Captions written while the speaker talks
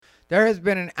There has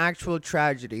been an actual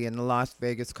tragedy in the Las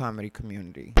Vegas comedy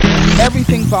community.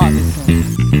 Everything bothers him.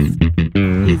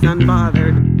 He's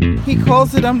unbothered. He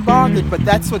calls it unbothered, but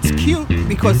that's what's cute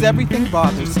because everything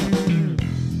bothers him.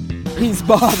 He's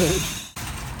bothered.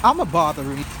 I'm a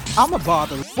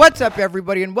botherer. What's up,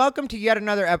 everybody, and welcome to yet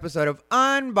another episode of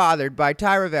Unbothered by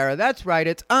Ty Rivera. That's right,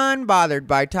 it's Unbothered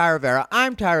by Ty Rivera.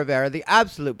 I'm Ty Rivera, the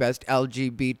absolute best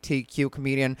LGBTQ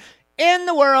comedian in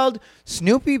the world.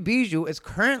 Snoopy Bijou is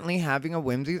currently having a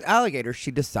Whimsy's alligator.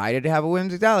 She decided to have a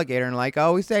Whimsy's alligator, and like I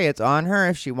always say, it's on her.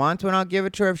 If she wants one, I'll give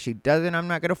it to her. If she doesn't, I'm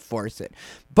not going to force it.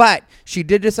 But she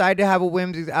did decide to have a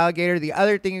Whimsy's alligator. The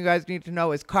other thing you guys need to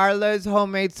know is Carla's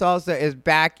Homemade Salsa is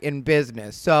back in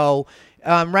business. So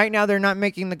right now they're not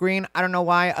making the green. I don't know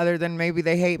why, other than maybe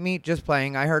they hate me. Just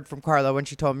playing. I heard from Carla when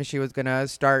she told me she was going to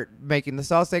start making the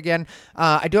salsa again.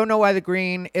 I don't know why the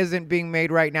green isn't being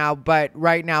made right now, but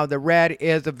right now the red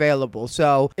is available.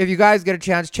 So if you guys get a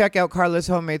chance, check out Carla's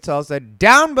Homemade Salsa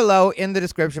down below in the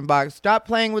description box. Stop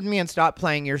playing with me and stop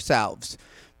playing yourselves,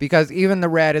 because even the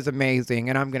red is amazing,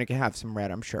 and I'm going to have some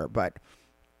red, I'm sure, but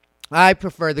I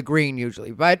prefer the green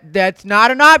usually, but that's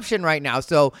not an option right now.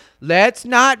 So let's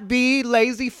not be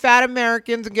lazy fat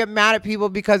Americans and get mad at people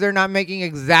because they're not making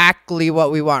exactly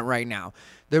what we want right now.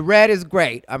 The red is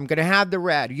great. I'm going to have the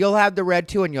red. You'll have the red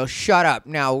too, and you'll shut up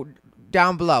now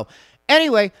down below.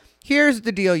 Anyway, here's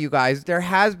the deal, you guys. There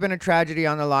has been a tragedy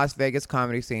on the Las Vegas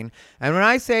comedy scene. And when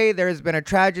I say there's been a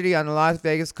tragedy on the Las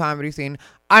Vegas comedy scene,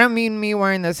 I don't mean me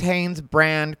wearing this Hanes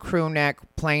brand crew neck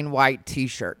plain white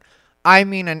t-shirt. I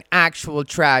mean an actual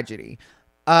tragedy.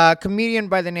 A comedian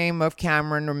by the name of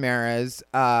Cameron Ramirez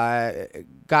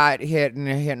got hit in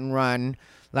a hit and run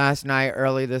last night,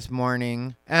 early this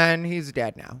morning, and he's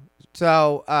dead now.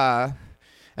 So,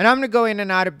 and I'm going to go in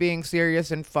and out of being serious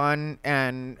and fun,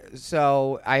 and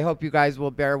so I hope you guys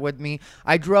will bear with me.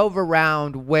 I drove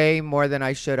around way more than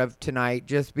I should have tonight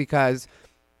just because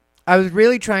I was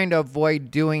really trying to avoid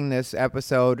doing this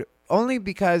episode, only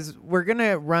because we're going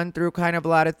to run through kind of a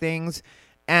lot of things,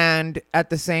 and at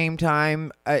the same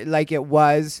time, like it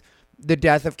was the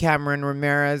death of Cameron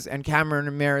Ramirez, and Cameron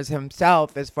Ramirez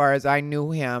himself, as far as I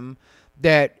knew him,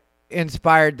 that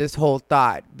inspired this whole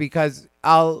thought, because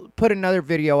I'll put another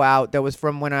video out that was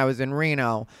from when I was in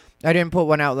Reno. I didn't put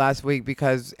one out last week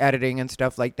because editing and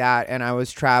stuff like that, and I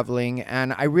was traveling,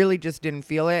 and I really just didn't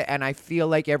feel it, and I feel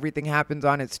like everything happens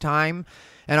on its time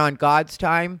and on God's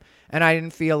time, and I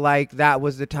didn't feel like that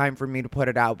was the time for me to put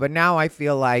it out. But now I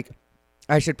feel like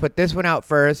I should put this one out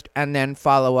first and then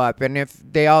follow up, and if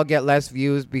they all get less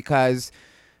views because,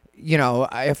 you know,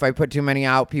 if I put too many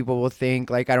out, people will think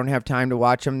like I don't have time to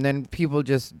watch them, then people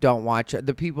just don't watch it.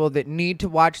 The people that need to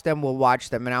watch them will watch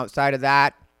them, and outside of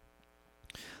that,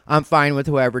 I'm fine with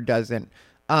whoever doesn't.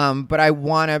 But I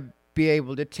want to be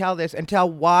able to tell this and tell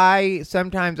why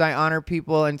sometimes I honor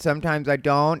people and sometimes I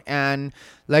don't, and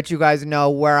let you guys know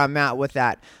where I'm at with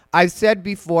that. I've said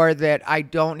before that I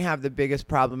don't have the biggest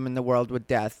problem in the world with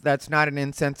death. That's not an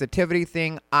insensitivity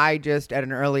thing. I just, at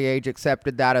an early age,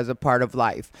 accepted that as a part of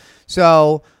life.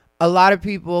 So a lot of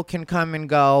people can come and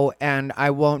go, and I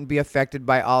won't be affected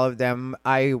by all of them.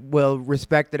 I will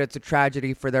respect that it's a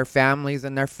tragedy for their families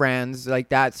and their friends. Like,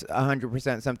 that's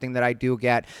 100% something that I do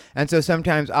get. And so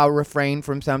sometimes I'll refrain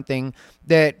from something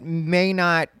that may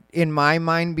not, in my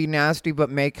mind, be nasty, but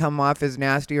may come off as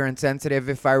nasty or insensitive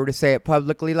if I were to say it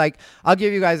publicly. Like, I'll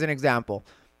give you guys an example.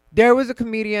 There was a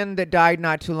comedian that died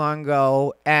not too long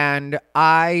ago, and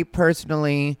I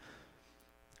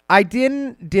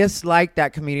didn't dislike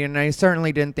that comedian, and I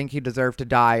certainly didn't think he deserved to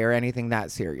die or anything that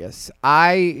serious.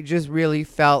 I just really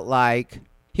felt like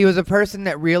he was a person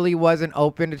that really wasn't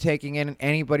open to taking in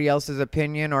anybody else's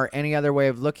opinion or any other way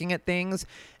of looking at things.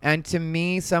 And to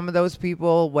me, some of those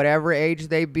people, whatever age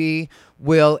they be,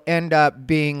 will end up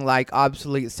being like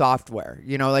obsolete software.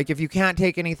 You know, like if you can't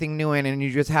take anything new in and you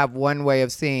just have one way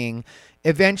of seeing,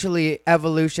 eventually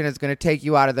evolution is going to take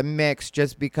you out of the mix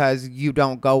just because you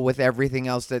don't go with everything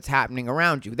else that's happening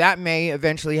around you. That may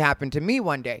eventually happen to me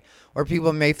one day, or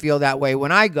people may feel that way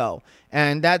when I go.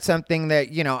 And that's something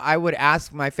that, you know, I would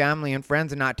ask my family and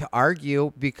friends not to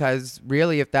argue, because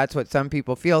really, if that's what some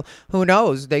people feel, who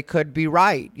knows? They could be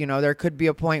right. You know, there could be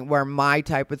a point where my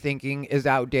type of thinking is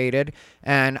outdated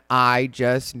and I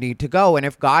just need to go. And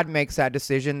if God makes that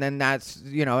decision, then that's,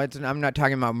 you know, I'm not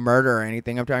talking about murder or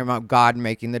anything. I'm talking about God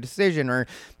making the decision, or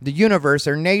the universe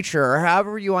or nature, or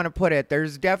however you want to put it.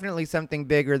 There's definitely something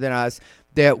bigger than us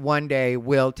that one day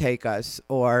will take us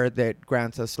or that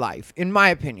grants us life. In my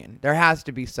opinion, there has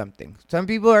to be something. Some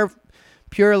people are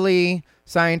purely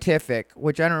scientific,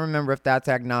 which I don't remember if that's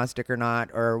agnostic or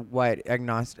not, or what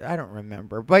agnostic, I don't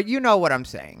remember. But you know what I'm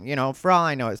saying. For all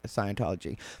I know, it's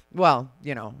Scientology. Well,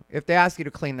 if they ask you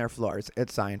to clean their floors,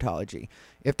 it's Scientology.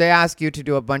 If they ask you to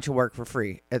do a bunch of work for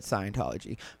free, it's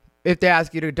Scientology. If they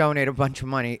ask you to donate a bunch of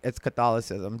money, it's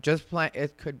Catholicism.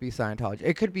 It could be Scientology.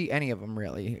 It could be any of them,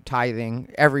 really.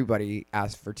 Tithing. Everybody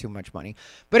asks for too much money.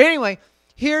 But anyway,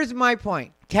 here's my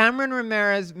point. Cameron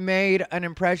Ramirez made an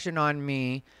impression on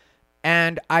me,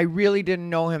 and I really didn't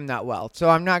know him that well. So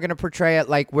I'm not going to portray it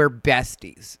like we're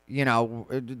besties.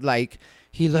 Like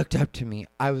he looked up to me.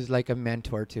 I was like a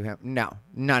mentor to him. No,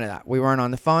 none of that. We weren't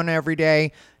on the phone every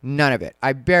day. None of it.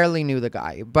 I barely knew the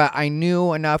guy, but I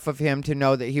knew enough of him to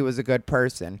know that he was a good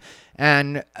person.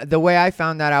 And the way I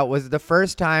found that out was the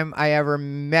first time I ever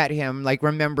met him, like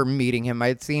remember meeting him. I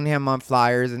had seen him on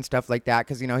flyers and stuff like that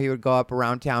because, he would go up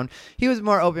around town. He was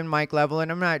more open mic level, and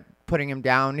I'm not putting him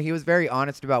down. He was very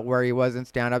honest about where he was in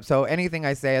stand-up. So anything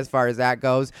I say as far as that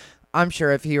goes, I'm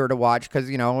sure if he were to watch, because,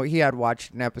 he had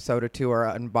watched an episode or two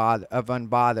of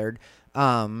Unbothered.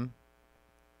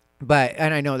 But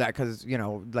I know that because,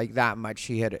 like that much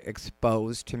he had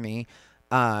exposed to me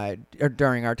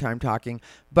during our time talking.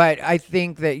 But I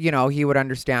think that, he would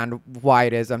understand why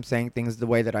it is I'm saying things the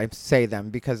way that I say them,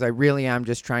 because I really am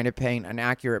just trying to paint an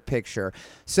accurate picture.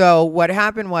 So what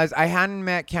happened was I hadn't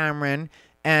met Cameron,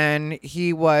 and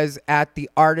he was at the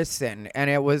Artisan, and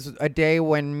it was a day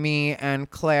when me and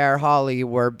Claire Holly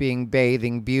were being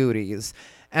bathing beauties.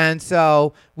 And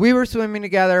so we were swimming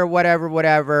together,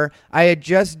 whatever. I had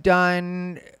just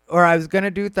done, or I was going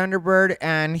to do Thunderbird,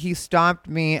 and he stopped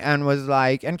me and was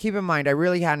like, and keep in mind, I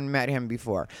really hadn't met him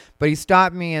before, but he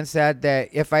stopped me and said that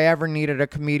if I ever needed a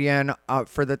comedian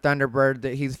for the Thunderbird,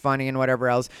 that he's funny and whatever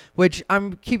else, which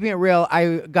I'm keeping it real,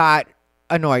 I got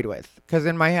annoyed with, because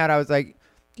in my head I was like,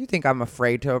 you think I'm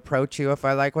afraid to approach you if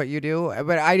I like what you do?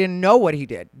 But I didn't know what he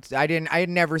did. I had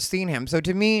never seen him. So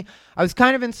to me, I was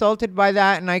kind of insulted by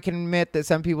that. And I can admit that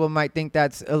some people might think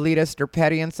that's elitist or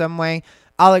petty in some way.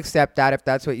 I'll accept that if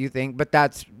that's what you think. But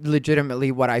that's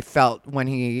legitimately what I felt when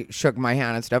he shook my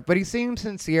hand and stuff. But he seemed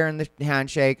sincere in the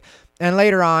handshake. And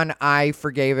later on, I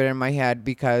forgave it in my head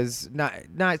because not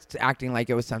acting like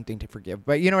it was something to forgive.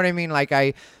 But you know what I mean? Like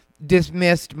I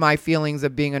dismissed my feelings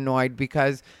of being annoyed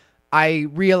because I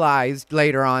realized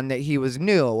later on that he was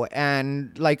new.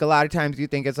 And like a lot of times you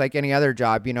think it's like any other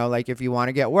job, like if you want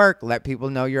to get work, let people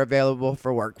know you're available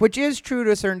for work, which is true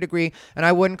to a certain degree. And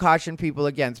I wouldn't caution people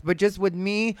against. But just with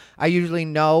me, I usually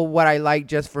know what I like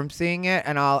just from seeing it,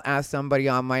 and I'll ask somebody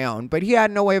on my own. But he had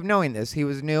no way of knowing this. He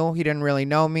was new. He didn't really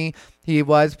know me. He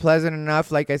was pleasant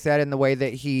enough, like I said, in the way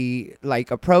that he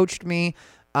approached me.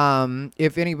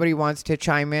 If anybody wants to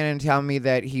chime in and tell me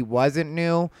that he wasn't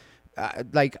new,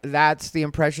 that's the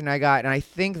impression I got, and I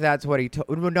think that's what he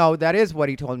told. No, that is what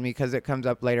he told me because it comes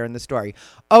up later in the story.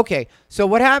 Okay, so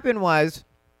what happened was,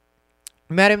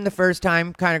 met him the first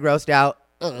time, kind of grossed out,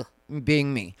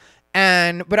 being me,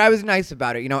 but I was nice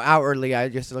about it. Outwardly, I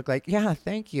just looked like, yeah,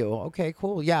 thank you. Okay,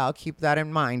 cool. Yeah, I'll keep that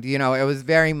in mind. It was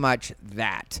very much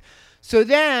that. So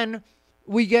then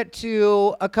we get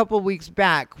to a couple weeks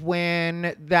back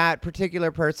when that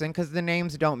particular person, because the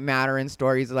names don't matter in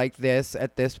stories like this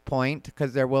at this point,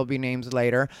 because there will be names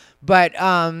later. But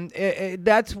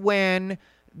that's when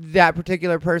that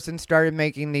particular person started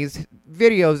making these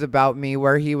videos about me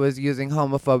where he was using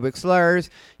homophobic slurs.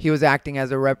 He was acting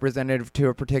as a representative to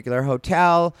a particular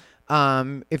hotel.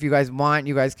 If you guys want,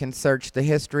 you guys can search the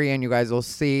history and you guys will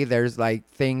see there's like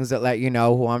things that let you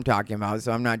know who I'm talking about.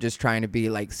 So I'm not just trying to be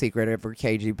like secretive or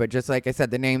cagey, but just like I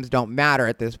said, the names don't matter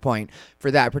at this point for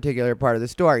that particular part of the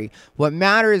story. What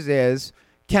matters is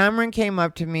Cameron came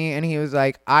up to me and he was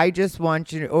like, I just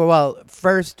want you to,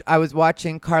 first I was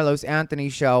watching Carlos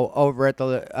Anthony's show over at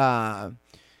the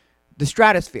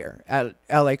Stratosphere at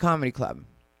LA Comedy Club.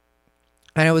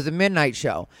 And it was a midnight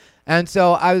show. And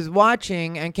so I was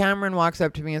watching, and Cameron walks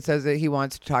up to me and says that he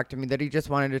wants to talk to me, that he just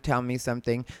wanted to tell me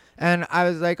something. And I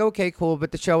was like, okay, cool.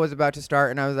 But the show was about to start,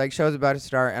 and I was like, show's about to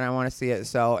start, and I want to see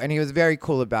it. And he was very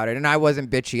cool about it. And I wasn't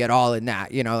bitchy at all in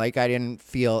that, I didn't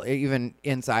feel, even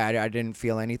inside, I didn't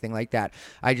feel anything like that.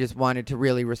 I just wanted to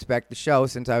really respect the show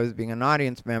since I was being an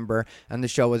audience member, and the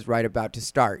show was right about to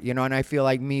start, and I feel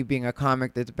like me being a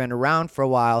comic that's been around for a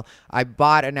while, I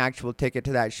bought an actual ticket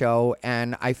to that show,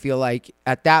 and I feel like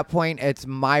at that point, it's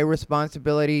my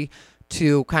responsibility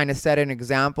to kind of set an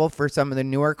example for some of the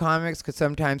newer comics, because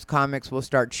sometimes comics will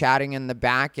start chatting in the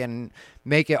back and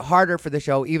make it harder for the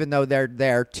show, even though they're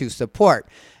there to support.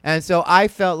 And so I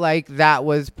felt like that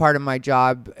was part of my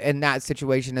job in that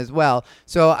situation as well.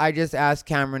 So I just asked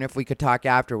Cameron if we could talk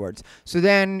afterwards. So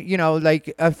then,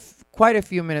 like a quite a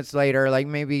few minutes later, like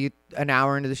maybe an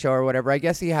hour into the show or whatever, I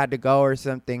guess he had to go or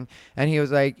something. And he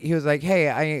was like, hey,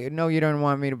 I know you don't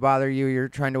want me to bother you. You're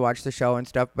trying to watch the show and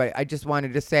stuff, but I just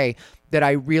wanted to say that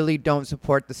I really don't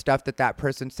support the stuff that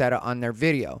person said on their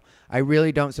video. I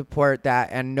really don't support that,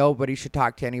 and nobody should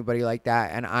talk to anybody like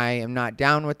that, and I am not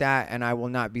down with that, and I will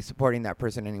not be supporting that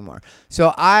person anymore.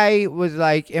 So I was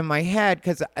like, in my head,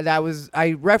 because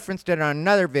I referenced it on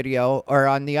another video, or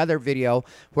on the other video,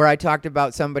 where I talked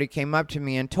about somebody came up to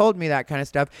me and told me that kind of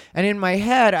stuff, and in my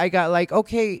head, I got like,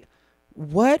 okay,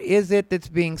 what is it that's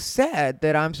being said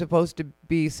that I'm supposed to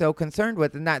be so concerned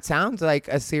with? And that sounds like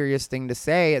a serious thing to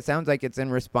say. It sounds like it's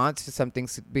in response to something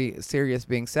serious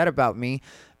being said about me.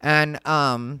 And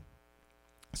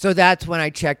so that's when I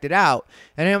checked it out.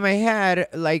 And in my head,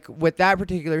 like with that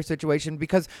particular situation,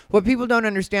 because what people don't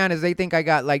understand is they think I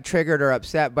got like triggered or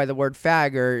upset by the word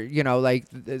fag, or, you know, like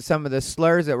some of the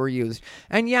slurs that were used.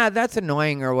 And yeah, that's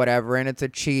annoying or whatever. And it's a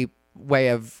cheap way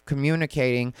of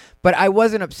communicating, but I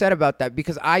wasn't upset about that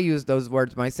because I used those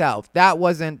words myself. That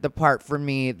wasn't the part for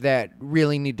me that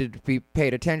really needed to be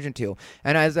paid attention to.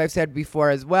 And as I've said before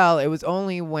as well, it was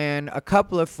only when a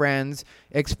couple of friends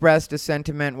expressed a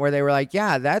sentiment where they were like,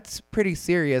 yeah, that's pretty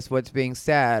serious what's being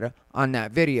said on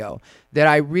that video, that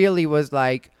I really was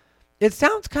like, it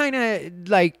sounds kind of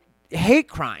like hate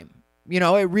crime. You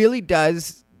know, it really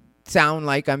does sound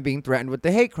like I'm being threatened with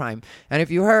the hate crime. And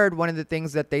if you heard, one of the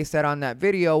things that they said on that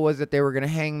video was that they were going to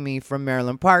hang me from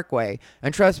Maryland Parkway.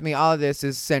 And trust me, all of this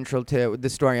is central to the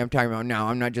story I'm talking about now.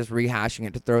 I'm not just rehashing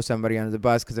it to throw somebody under the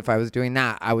bus, because if I was doing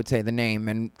that, I would say the name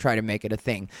and try to make it a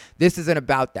thing. This isn't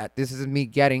about that. This is me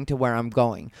getting to where I'm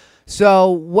going.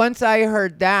 So once I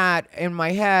heard that in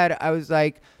my head, I was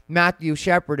like, Matthew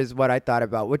Shepard is what I thought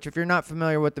about, which if you're not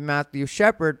familiar with the Matthew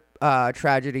Shepard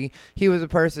tragedy, he was a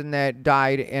person that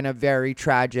died in a very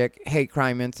tragic hate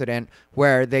crime incident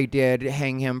where they did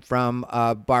hang him from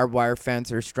a barbed wire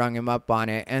fence or strung him up on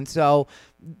it. And so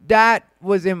that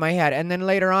was in my head. And then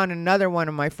later on, another one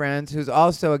of my friends, who's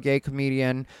also a gay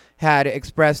comedian, had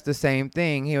expressed the same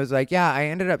thing. He was like, yeah, I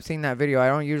ended up seeing that video. I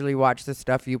don't usually watch the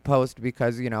stuff you post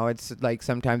because, you know, it's like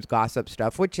sometimes gossip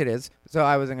stuff, which it is. So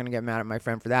I wasn't going to get mad at my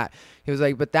friend for that. He was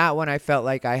like, but that one I felt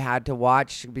like I had to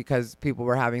watch because people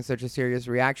were having such a serious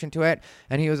reaction to it.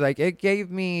 And he was like, it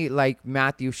gave me like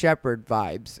Matthew Shepard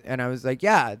vibes. And I was like,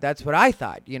 yeah, that's what I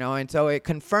thought, you know. And so it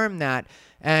confirmed that.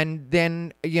 And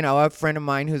then, you know, a friend of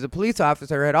mine who's a police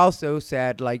officer had also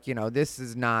said, like, you know, this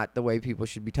is not the way people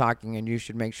should be talking, and you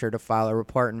should make sure to file a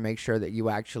report and make sure that you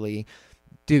actually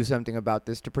do something about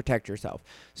this to protect yourself.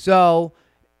 So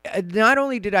not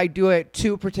only did I do it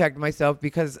to protect myself,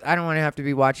 because I don't want to have to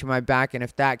be watching my back, and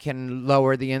if that can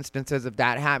lower the instances of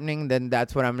that happening, then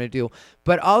that's what I'm going to do.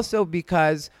 But also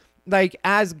because, like,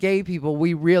 as gay people,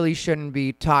 we really shouldn't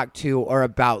be talked to or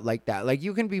about like that. Like,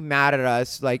 you can be mad at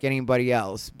us like anybody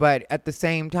else, but at the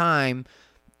same time,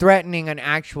 threatening an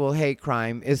actual hate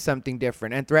crime is something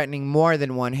different, and threatening more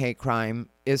than one hate crime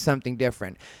is something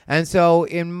different. And so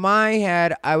in my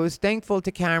head, I was thankful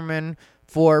to Cameron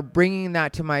for bringing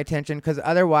that to my attention, because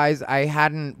otherwise I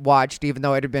hadn't watched, even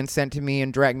though it had been sent to me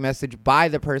in direct message by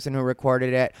the person who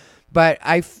recorded it. But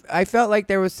I felt like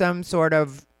there was some sort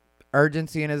of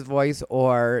urgency in his voice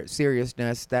or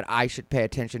seriousness that I should pay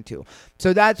attention to.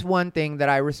 So that's one thing that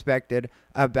I respected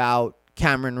about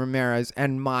Cameron Ramirez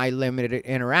and my limited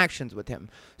interactions with him.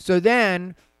 So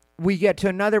then we get to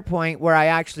another point where I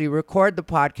actually record the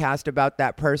podcast about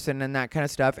that person and that kind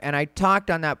of stuff. And I talked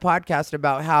on that podcast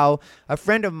about how a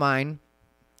friend of mine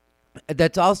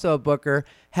that's also a booker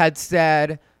had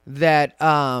said that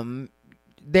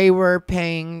they were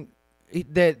paying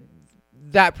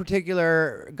that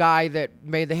particular guy that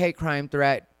made the hate crime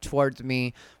threat towards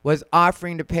me was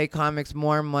offering to pay comics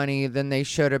more money than they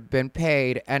should have been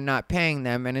paid and not paying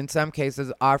them, and in some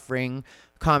cases offering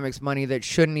comics money that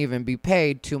shouldn't even be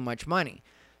paid, too much money.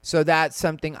 So that's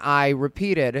something I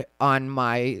repeated on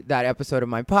that episode of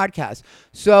my podcast.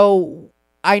 So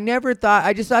I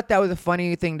just thought that was a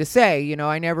funny thing to say. You know,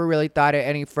 I never really thought it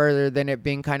any further than it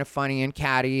being kind of funny and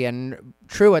catty and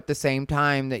true at the same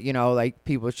time, that, you know, like,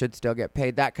 people should still get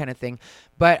paid, that kind of thing.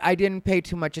 But I didn't pay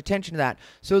too much attention to that.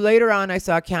 So later on, I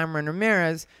saw Cameron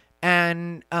Ramirez,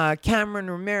 and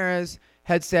Cameron Ramirez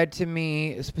had said to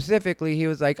me specifically, he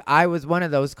was like, I was one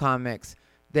of those comics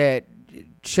that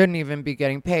shouldn't even be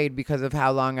getting paid because of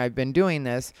how long I've been doing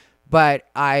this. But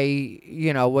I,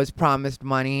 you know, was promised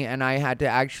money, and I had to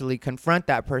actually confront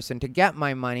that person to get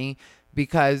my money,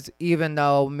 because even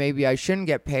though maybe I shouldn't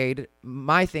get paid,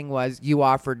 my thing was, you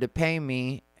offered to pay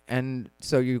me, and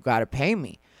so you got to pay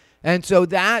me. And so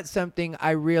that's something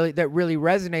that really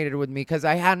resonated with me, because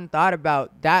I hadn't thought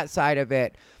about that side of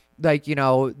it, like,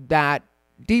 that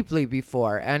deeply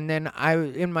before. And then I,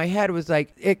 in my head, was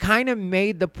like, it kind of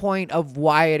made the point of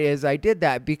why it is I did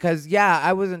that, because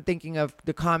I wasn't thinking of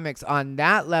the comics on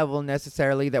that level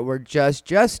necessarily that were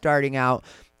just starting out.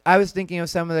 I was thinking of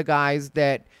some of the guys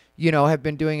that, have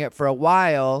been doing it for a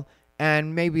while,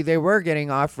 and maybe they were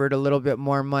getting offered a little bit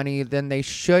more money than they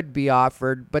should be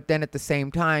offered, but then at the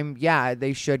same time,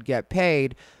 they should get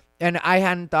paid. And I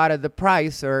hadn't thought of the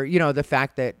price, or, the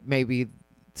fact that maybe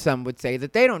some would say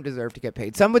that they don't deserve to get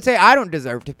paid. Some would say I don't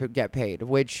deserve to get paid,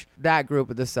 which that group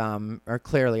of the some are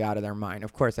clearly out of their mind.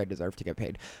 Of course I deserve to get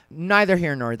paid. Neither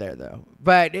here nor there, though.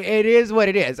 But it is what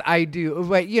it is. I do.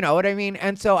 But you know what I mean?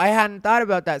 And so I hadn't thought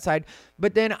about that side.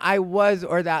 But then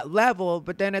or that level.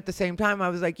 But then at the same time, I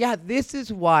was like, this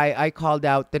is why I called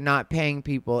out the not paying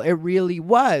people. It really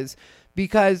was.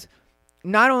 Because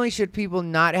not only should people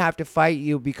not have to fight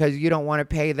you because you don't want to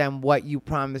pay them what you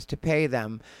promised to pay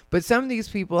them, but some of these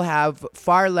people have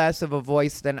far less of a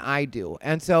voice than I do.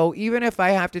 And so even if I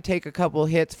have to take a couple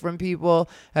hits from people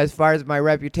as far as my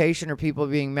reputation or people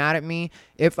being mad at me,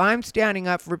 if I'm standing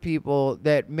up for people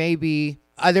that maybe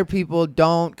other people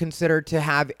don't consider to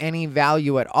have any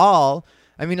value at all,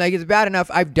 I mean, like, it's bad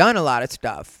enough I've done a lot of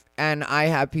stuff, and I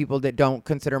have people that don't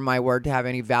consider my word to have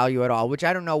any value at all, which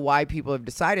I don't know why people have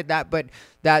decided that, but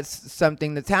that's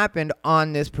something that's happened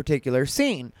on this particular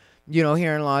scene,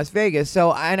 here in Las Vegas.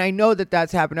 So, and I know that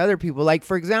that's happened to other people. Like,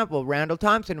 for example, Randall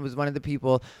Thompson was one of the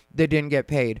people that didn't get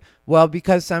paid. Well,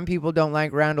 because some people don't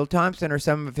like Randall Thompson or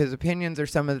some of his opinions or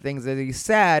some of the things that he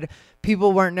said,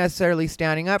 people weren't necessarily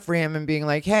standing up for him and being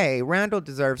like, hey, Randall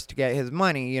deserves to get his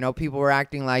money. People were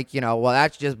acting like, well,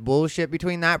 that's just bullshit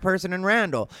between that person and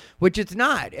Randall, which it's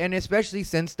not. And especially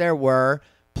since there were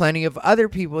plenty of other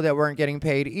people that weren't getting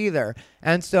paid either.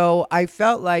 And so I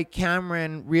felt like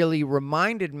Cameron really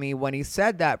reminded me when he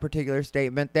said that particular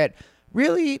statement that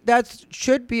really that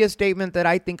should be a statement that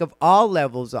I think of all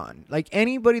levels on. Like,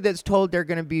 anybody that's told they're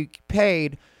going to be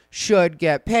paid should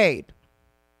get paid.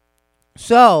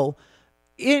 So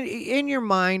in your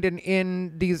mind and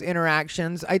in these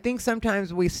interactions, I think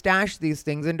sometimes we stash these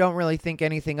things and don't really think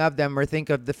anything of them, or think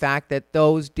of the fact that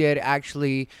those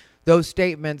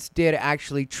statements did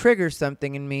actually trigger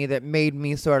something in me that made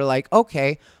me sort of like,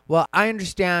 okay, well, I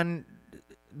understand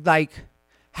like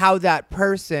how that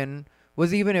person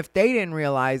was, even if they didn't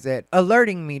realize it,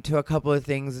 alerting me to a couple of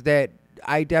things that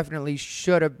I definitely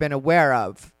should have been aware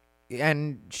of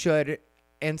and should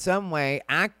in some way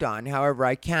act on however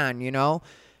I can,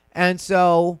 And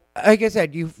so, like I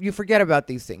said, you forget about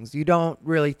these things. You don't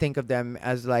really think of them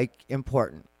as like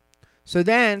important. So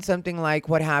then something like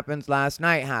what happens last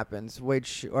night happens,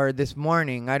 or this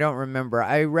morning, I don't remember.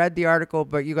 I read the article,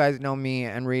 but you guys know me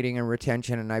and reading and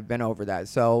retention, and I've been over that.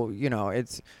 So,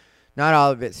 it's not all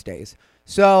of it stays.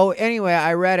 So anyway,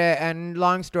 I read it, and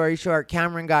long story short,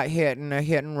 Cameron got hit in a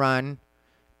hit and run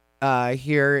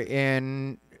here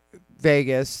in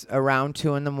Vegas around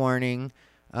 2 a.m,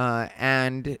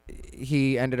 and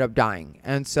he ended up dying.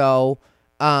 And so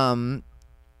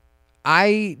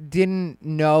I didn't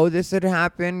know this had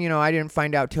happened. I didn't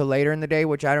find out till later in the day,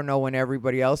 which I don't know when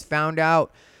everybody else found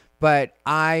out, but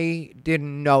I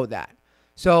didn't know that.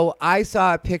 So I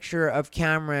saw a picture of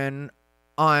Cameron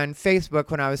on Facebook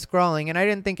when I was scrolling, and I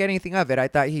didn't think anything of it. I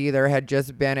thought he either had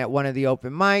just been at one of the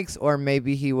open mics, or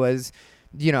maybe he was,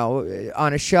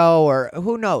 on a show, or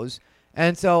who knows.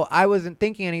 And so I wasn't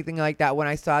thinking anything like that when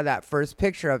I saw that first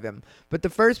picture of him. But the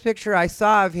first picture I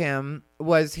saw of him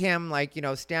was him, like,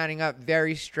 standing up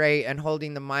very straight and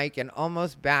holding the mic and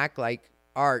almost back, like,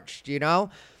 arched,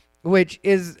 which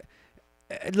is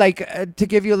like, to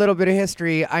give you a little bit of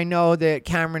history, I know that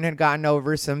Cameron had gotten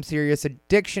over some serious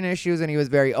addiction issues, and he was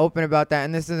very open about that.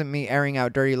 And this isn't me airing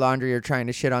out dirty laundry or trying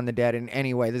to shit on the dead in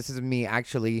any way. This is me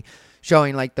actually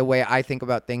showing, like, the way I think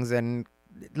about things, and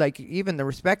like even the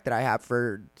respect that I have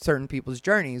for certain people's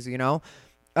journeys, it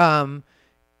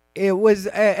was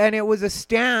a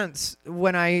stance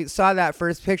when I saw that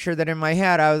first picture that in my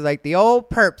head, I was like, the old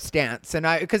perp stance. And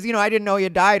because I didn't know he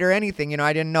had died or anything,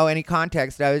 I didn't know any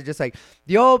context. I was just like,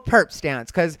 the old perp stance.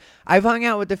 Cause I've hung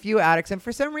out with a few addicts, and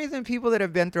for some reason, people that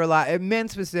have been through a lot, men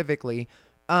specifically,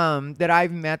 that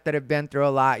I've met that have been through a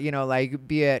lot, like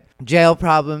be it jail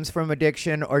problems from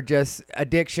addiction or just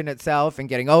addiction itself and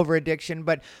getting over addiction,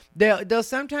 but they'll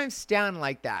sometimes stand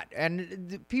like that.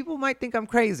 And people might think I'm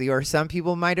crazy, or some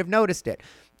people might have noticed it.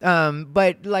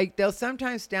 But like they'll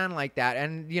sometimes stand like that,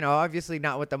 and obviously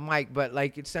not with the mic, but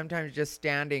like it's sometimes just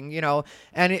standing,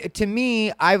 and to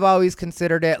me, I've always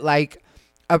considered it like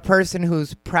a person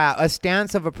who's proud, a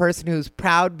stance of a person who's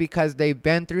proud because they've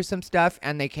been through some stuff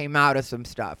and they came out of some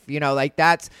stuff. Like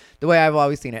that's the way I've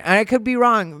always seen it. And I could be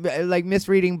wrong, like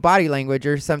misreading body language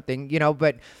or something,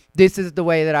 but this is the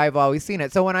way that I've always seen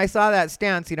it. So when I saw that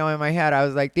stance, in my head, I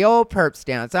was like, the old perp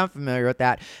stance, I'm familiar with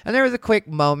that. And there was a quick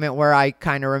moment where I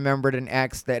kind of remembered an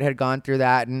ex that had gone through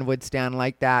that and would stand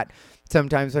like that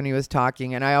sometimes when he was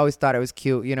talking. And I always thought it was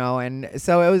cute, and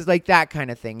so it was like that kind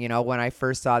of thing, when I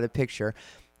first saw the picture.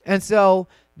 And so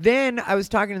then I was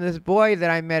talking to this boy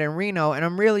that I met in Reno, and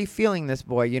I'm really feeling this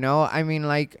boy, I mean,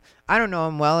 like, I don't know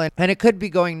him well, and it could be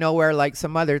going nowhere like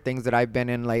some other things that I've been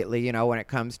in lately, when it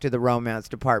comes to the romance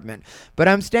department. But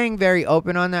I'm staying very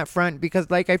open on that front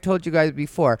because, like I've told you guys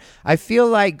before, I feel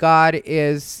like God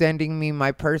is sending me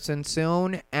my person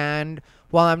soon, and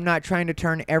while I'm not trying to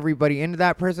turn everybody into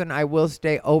that person, I will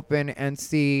stay open and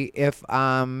see if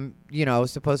I'm,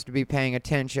 supposed to be paying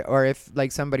attention or if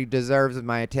like somebody deserves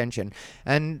my attention.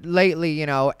 And lately,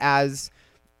 as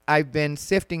I've been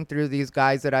sifting through these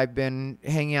guys that I've been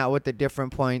hanging out with at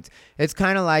different points, it's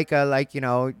kind of like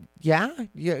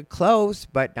yeah, close,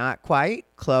 but not quite,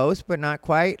 close, but not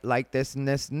quite, like this and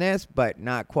this and this, but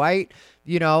not quite,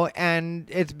 and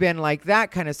it's been like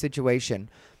that kind of situation.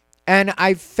 And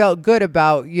I felt good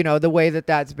about, the way that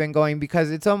that's been going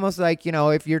because it's almost like,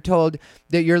 if you're told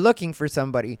that you're looking for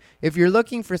somebody, if you're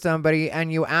looking for somebody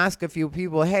and you ask a few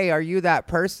people, hey, are you that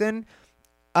person?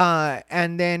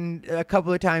 And then a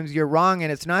couple of times you're wrong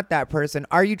and it's not that person.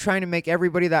 Are you trying to make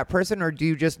everybody that person, or do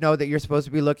you just know that you're supposed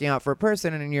to be looking out for a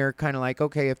person and you're kind of like,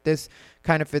 okay, if this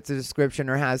kind of fits the description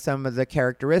or has some of the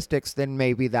characteristics, then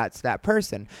maybe that's that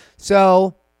person.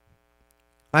 So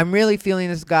I'm really feeling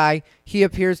this guy. He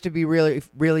appears to be really,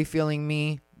 really feeling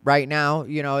me right now,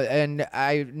 and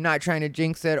I'm not trying to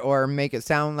jinx it or make it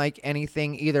sound like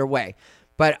anything either way.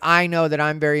 But I know that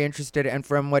I'm very interested, and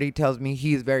from what he tells me,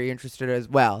 he's very interested as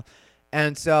well.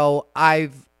 And so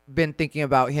I've been thinking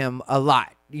about him a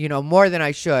lot, more than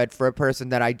I should for a person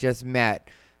that I just met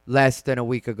less than a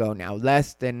week ago now,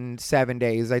 less than 7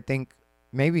 days. I think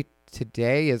maybe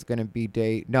today is going to be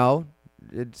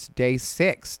it's day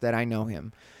 6 that I know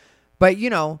him. But,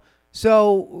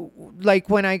 so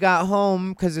like when I got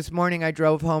home, because this morning I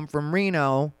drove home from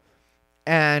Reno,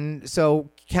 and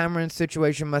so Cameron's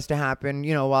situation must have happened,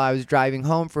 while I was driving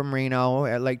home from Reno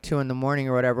at like 2 a.m.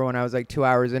 or whatever, when I was like 2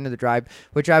 hours into the drive,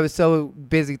 which I was so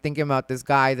busy thinking about this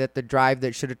guy that the drive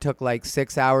that should have took like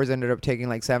 6 hours ended up taking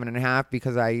like 7.5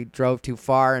 because I drove too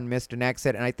far and missed an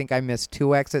exit. And I think I missed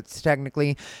 2 exits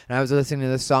technically. And I was listening to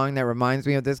this song that reminds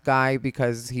me of this guy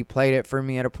because he played it for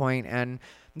me at a point. And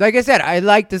like I said, I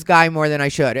like this guy more than I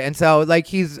should. And so like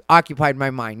he's occupied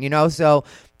my mind, so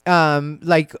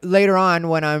like later on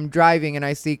when I'm driving and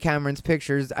I see Cameron's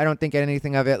pictures, I don't think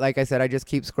anything of it. Like I said, I just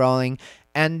keep scrolling,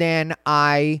 and then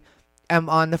I am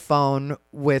on the phone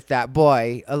with that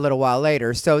boy a little while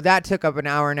later. So that took up an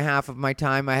hour and a half of my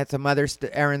time. I had some other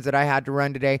errands that I had to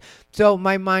run today, so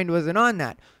my mind wasn't on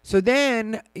that. So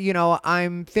then,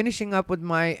 I'm finishing up with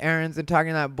my errands and talking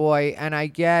to that boy, and I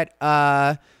get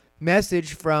a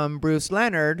message from Bruce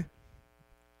Leonard,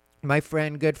 my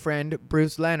good friend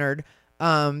Bruce Leonard,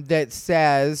 that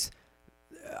says,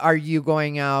 are you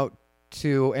going out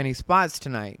to any spots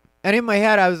tonight? And in my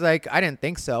head, I was like, I didn't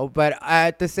think so. But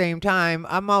at the same time,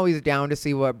 I'm always down to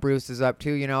see what Bruce is up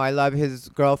to. I love his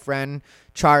girlfriend,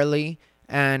 Charlie.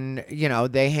 And,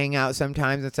 they hang out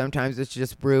sometimes, and sometimes it's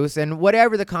just Bruce. And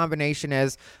whatever the combination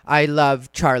is, I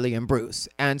love Charlie and Bruce.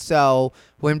 And so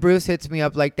when Bruce hits me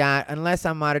up like that, unless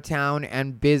I'm out of town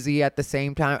and busy at the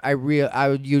same time, I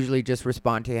would usually just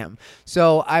respond to him.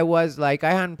 So I was like,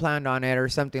 I hadn't planned on it or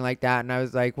something like that. And I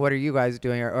was like, what are you guys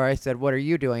doing? Or I said, what are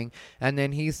you doing? And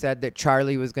then he said that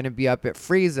Charlie was going to be up at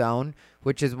Free Zone,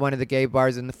 which is one of the gay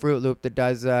bars in the Fruit Loop that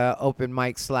does a open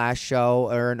mic / show,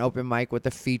 or an open mic with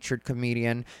a featured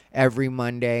comedian every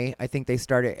Monday. I think they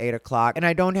start at 8 o'clock. And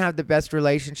I don't have the best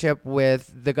relationship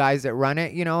with the guys that run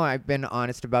it. I've been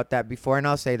honest about that before, and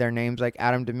I'll say their names, like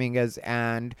Adam Dominguez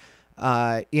and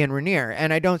Ian Rainier.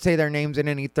 And I don't say their names in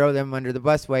any throw them under the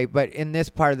bus way, but in this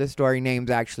part of the story, names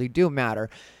actually do matter.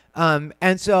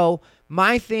 And so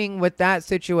my thing with that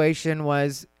situation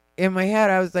was, in my head,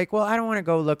 I was like, well, I don't want to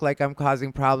go look like I'm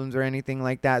causing problems or anything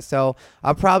like that. So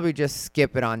I'll probably just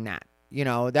skip it on that.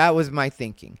 That was my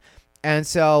thinking. And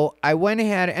so I went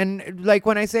ahead and, like,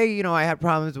 when I say, I had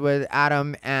problems with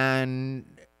Adam and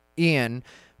Ian,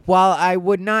 while I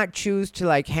would not choose to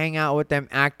like hang out with them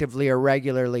actively or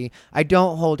regularly, I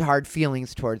don't hold hard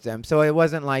feelings towards them. So it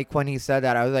wasn't like when he said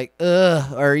that, I was like,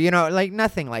 ugh, or, like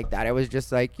nothing like that. It was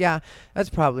just like, yeah, that's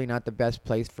probably not the best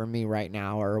place for me right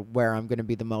now, or where I'm going to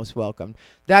be the most welcome.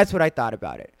 That's what I thought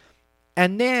about it.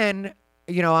 And then,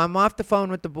 I'm off the phone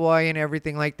with the boy and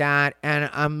everything like that. And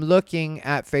I'm looking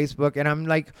at Facebook and I'm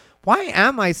like, why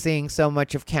am I seeing so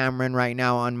much of Cameron right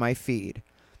now on my feed?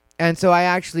 And so I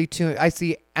actually I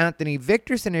see Anthony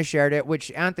Victorson has shared it,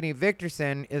 which Anthony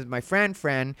Victorson is my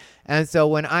friend. And so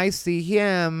when I see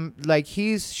him, like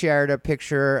he's shared a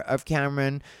picture of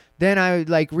Cameron, then I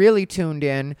like really tuned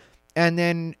in. And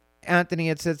then Anthony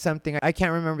had said something, I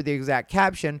can't remember the exact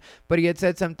caption, but he had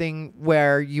said something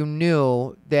where you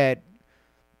knew that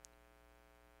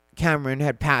Cameron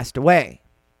had passed away.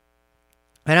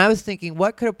 And I was thinking,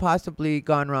 what could have possibly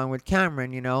gone wrong with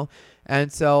Cameron,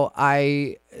 And so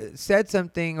I said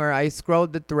something, or I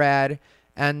scrolled the thread,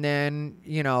 and then,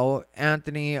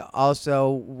 Anthony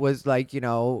also was like,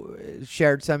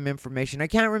 shared some information. I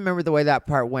can't remember the way that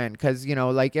part went because,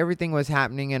 like everything was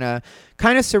happening in a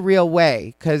kind of surreal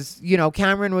way because,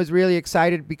 Cameron was really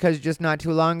excited because just not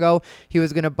too long ago, he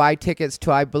was going to buy tickets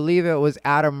to, I believe it was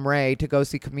Adam Ray, to go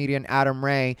see comedian Adam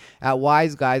Ray at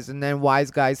Wise Guys. And then Wise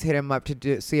Guys hit him up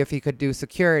to see if he could do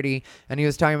security. And he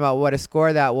was talking about what a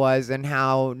score that was and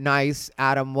how nice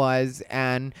Adam was.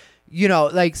 And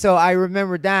so I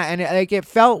remembered that, and it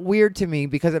felt weird to me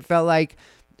because it felt like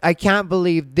I can't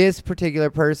believe this particular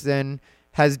person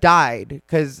has died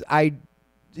because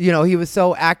he was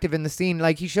so active in the scene.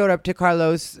 Like he showed up to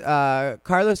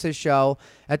Carlos's show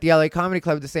at the LA Comedy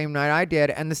Club the same night I did,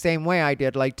 and the same way I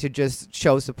did, like to just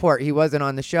show support. He wasn't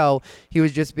on the show; he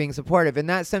was just being supportive, and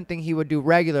that's something he would do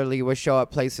regularly, was show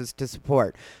up places to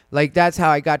support. Like that's how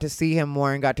I got to see him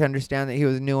more and got to understand that he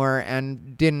was newer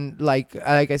and didn't like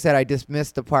I said, I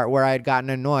dismissed the part where I had gotten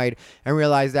annoyed and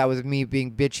realized that was me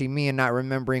being bitchy me and not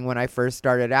remembering when I first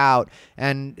started out.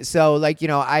 And so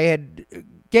I had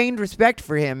gained respect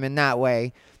for him in that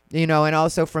way, and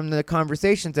also from the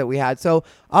conversations that we had. So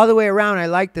all the way around, I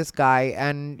like this guy,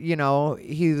 and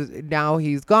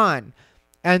he's gone.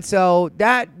 And so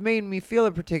that made me feel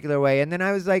a particular way. And then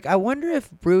I was like, I wonder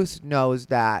if Bruce knows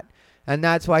that. And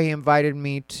that's why he invited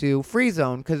me to Free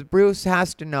Zone, because Bruce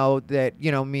has to know that,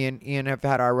 me and Ian have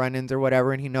had our run-ins or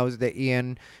whatever, and he knows that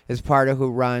Ian is part of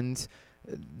who runs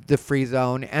the Free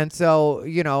Zone. And so,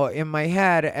 in my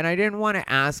head, and I didn't want to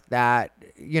ask that,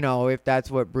 if that's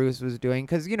what Bruce was doing,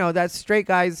 because, that's straight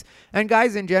guys, and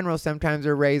guys in general sometimes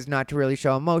are raised not to really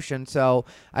show emotion. So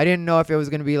I didn't know if it was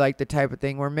going to be like the type of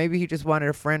thing where maybe he just wanted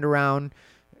a friend around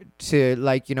to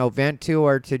vent to,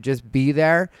 or to just be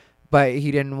there, but he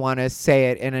didn't want to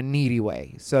say it in a needy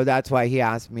way. So that's why he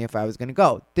asked me if I was going to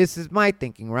go. This is my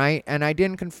thinking, right? And I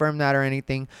didn't confirm that or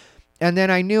anything. And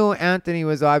then I knew Anthony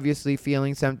was obviously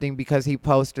feeling something because he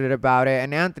posted about it.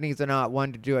 And Anthony's not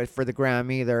one to do it for the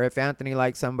gram either. If Anthony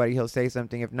likes somebody, he'll say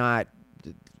something. If not,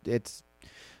 that's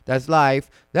life.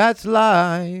 That's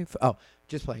life. Oh,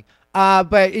 just playing.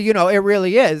 But it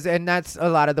really is. And that's a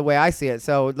lot of the way I see it.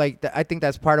 So I think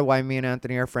that's part of why me and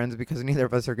Anthony are friends, because neither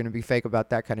of us are going to be fake about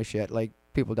that kind of shit. Like,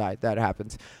 people die. That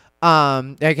happens.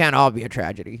 It can't all be a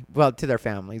tragedy. Well, to their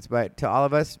families, but to all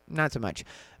of us, not so much.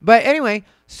 But anyway,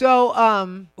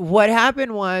 so what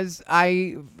happened was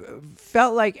I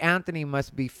felt like Anthony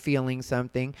must be feeling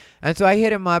something. And so I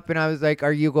hit him up and I was like,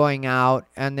 are you going out?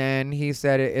 And then he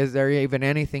said, is there even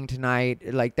anything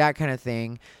tonight? Like that kind of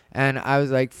thing. And I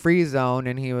was like, Free Zone.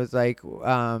 And he was like,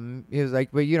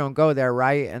 but you don't go there,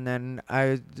 right? And then I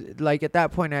was like, at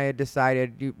that point I had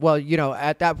decided,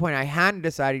 at that point I hadn't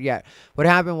decided yet. What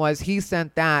happened was he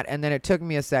sent that, and then it took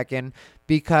me a second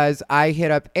because I hit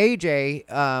up AJ,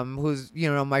 who's,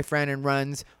 my friend and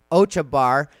runs Ocha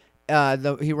Bar.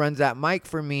 He runs that mic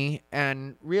for me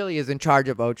and really is in charge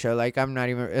of Ocha. Like, I'm not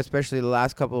even, especially the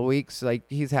last couple of weeks, like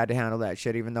he's had to handle that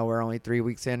shit, even though we're only 3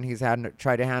 weeks in. He's had to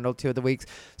try to handle 2 of the weeks.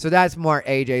 So that's more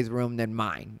AJ's room than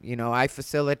mine. I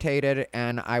facilitated,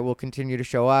 and I will continue to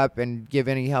show up and give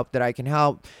any help that I can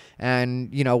help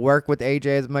and, work with AJ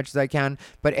as much as I can.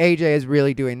 But AJ is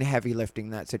really doing the heavy lifting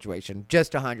in that situation,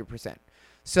 just 100%.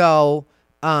 So,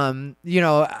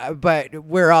 but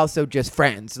we're also just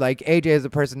friends. Like, AJ is a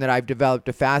person that I've developed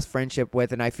a fast friendship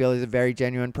with, and I feel is a very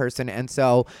genuine person. And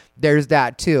so there's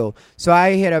that too. So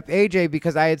I hit up AJ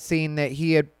because I had seen that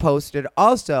he had posted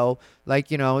also, like,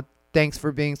 thanks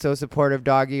for being so supportive,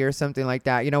 doggy, or something like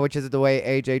that, which is the way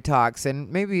AJ talks, and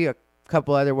maybe a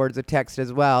couple other words of text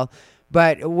as well.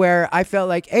 But where I felt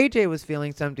like AJ was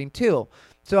feeling something too.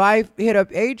 So I hit up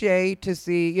AJ to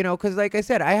see, because like I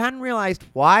said, I hadn't realized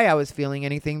why I was feeling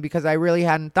anything because I really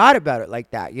hadn't thought about it like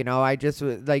that. I just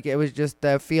was like, it was just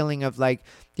the feeling of like,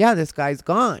 yeah, this guy's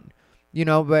gone,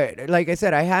 but like I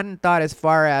said, I hadn't thought as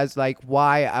far as like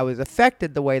why I was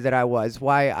affected the way that I was,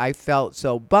 why I felt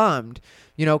so bummed,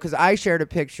 because I shared a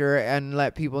picture and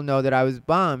let people know that I was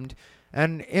bummed.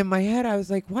 And in my head, I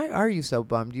was like, why are you so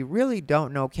bummed? You really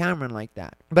don't know Cameron like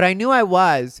that. But I knew I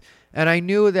was, and I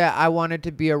knew that I wanted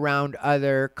to be around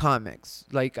other comics.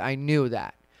 Like, I knew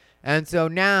that. And so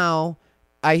now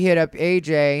I hit up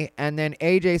AJ, and then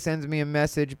AJ sends me a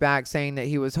message back saying that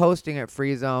he was hosting at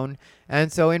Free Zone.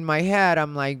 And so in my head,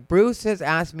 I'm like, Bruce has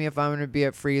asked me if I'm going to be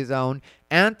at Free Zone.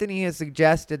 Anthony has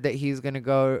suggested that he's going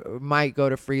to might go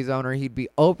to Free Zone, or he'd be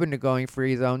open to going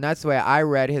Free Zone. That's the way I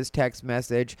read his text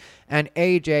message. And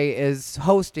AJ is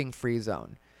hosting Free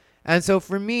Zone. And so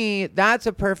for me, that's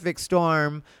a perfect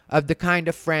storm of the kind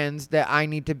of friends that I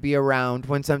need to be around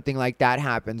when something like that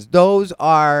happens. Those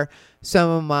are some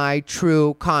of my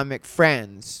true comic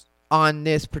friends on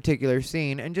this particular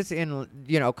scene and just in,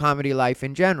 comedy life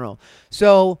in general.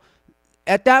 So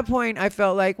at that point, I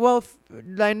felt like, well,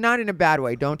 not in a bad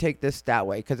way. Don't take this that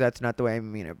way, because that's not the way I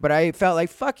mean it. But I felt like,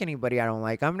 fuck anybody I don't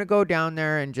like. I'm going to go down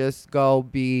there and just go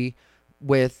be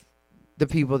with the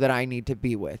people that I need to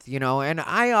be with, And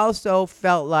I also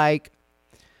felt like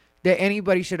that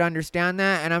anybody should understand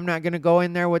that, and I'm not going to go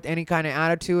in there with any kind of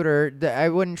attitude, or I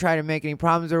wouldn't try to make any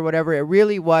problems or whatever. It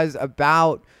really was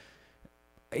about,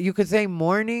 you could say,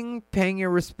 mourning, paying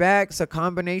your respects, a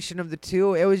combination of the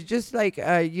two. It was just like,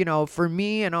 for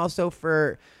me, and also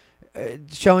for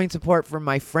showing support for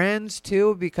my friends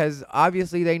too, because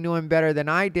obviously they knew him better than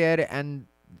I did, and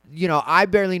I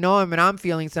barely know him, and I'm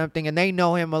feeling something, and they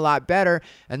know him a lot better,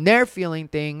 and they're feeling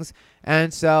things.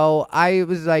 And so I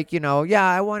was like, yeah,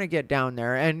 I want to get down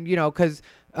there. And, because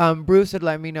Bruce had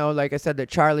let me know, like I said, that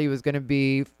Charlie was going to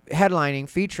be headlining,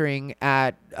 featuring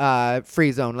at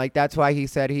Free Zone. Like, that's why he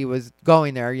said he was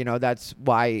going there. That's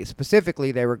why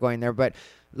specifically they were going there. But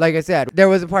like I said, there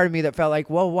was a part of me that felt like,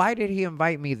 well, why did he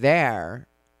invite me there,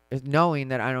 knowing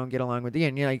that I don't get along with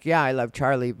Ian? Like, yeah, I love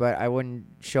Charlie, but I wouldn't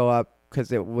show up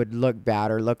because it would look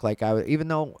bad or look like I would, even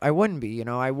though I wouldn't be,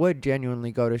 I would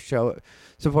genuinely go to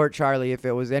support Charlie if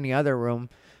it was any other room.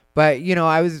 But,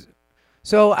 I was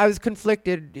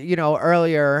conflicted,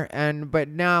 earlier, but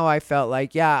now I felt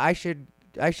like, yeah, I should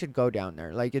go down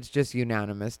there. Like, it's just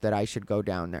unanimous that I should go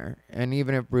down there. And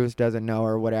even if Bruce doesn't know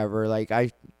or whatever, like,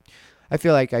 I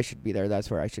feel like I should be there.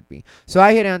 That's where I should be. So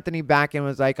I hit Anthony back and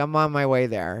was like, I'm on my way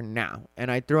there now.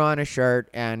 And I threw on a shirt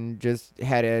and just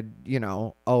headed,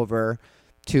 over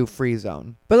to Free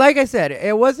Zone. But like I said,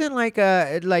 it wasn't like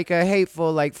a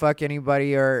hateful, like, fuck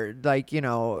anybody, or like,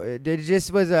 it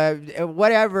just was a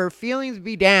whatever, feelings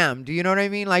be damned. You know what I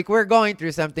mean? Like, we're going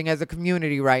through something as a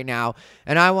community right now,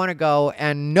 and I want to go,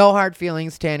 and no hard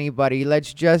feelings to anybody.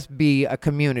 Let's just be a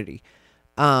community.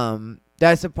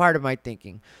 That's a part of my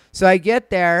thinking. So I get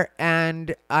there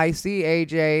and I see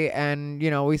AJ, and,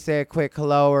 we say a quick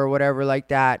hello or whatever like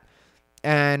that.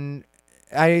 And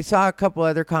I saw a couple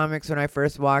other comics when I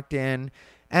first walked in,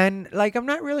 and like, I'm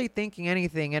not really thinking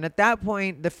anything. And at that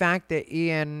point, the fact that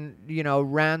Ian,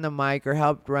 ran the mic or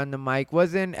helped run the mic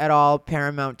wasn't at all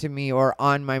paramount to me or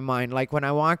on my mind. Like, when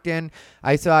I walked in,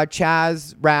 I saw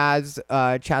Chaz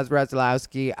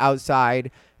Razlowski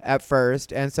outside at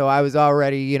first. And so I was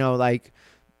already, felt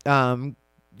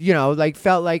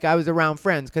like I was around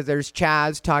friends, because there's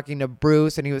Chaz talking to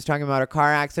Bruce, and he was talking about a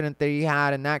car accident that he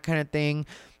had and that kind of thing.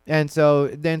 And so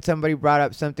then somebody brought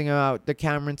up something about the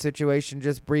Cameron situation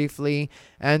just briefly.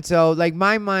 And so, like,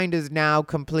 my mind is now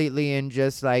completely in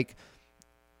just like,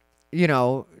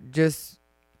 just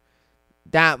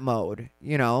that mode,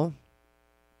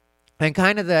 and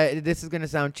kind of this is going to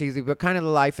sound cheesy, but kind of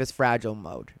the life is fragile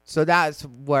mode. So that's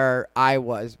where I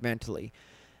was mentally.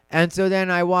 And so then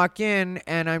I walk in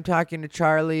and I'm talking to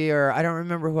Charlie, or I don't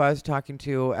remember who I was talking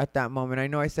to at that moment. I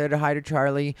know I said hi to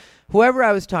Charlie, whoever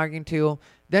I was talking to.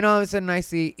 Then all of a sudden I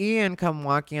see Ian come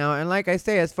walking out. And like I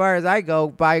say, as far as I go,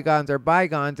 bygones are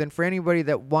bygones. And for anybody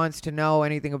that wants to know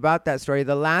anything about that story,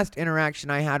 the last interaction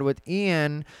I had with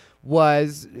Ian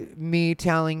was me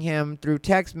telling him through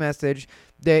text message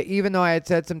that even though I had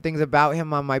said some things about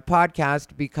him on my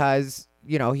podcast, because,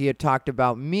 he had talked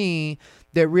about me,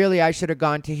 that really I should have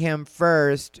gone to him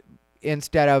first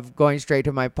instead of going straight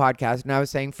to my podcast. And I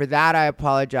was saying, for that, I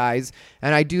apologize.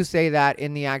 And I do say that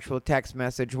in the actual text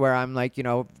message, where I'm like,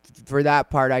 for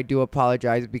that part, I do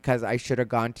apologize, because I should have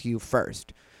gone to you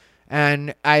first.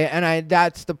 And I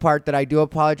that's the part that I do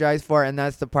apologize for, and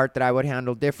that's the part that I would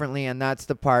handle differently, and that's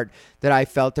the part that I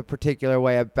felt a particular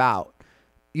way about,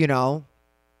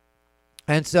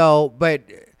 And so, but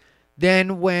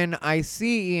then when I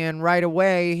see Ian right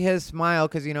away, his smile,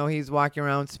 because, he's walking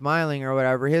around smiling or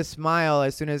whatever, his smile,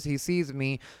 as soon as he sees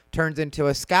me, turns into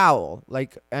a scowl.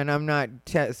 Like, and I'm not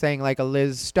saying like a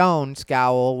Liz Stone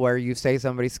scowl where you say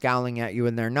somebody's scowling at you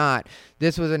and they're not.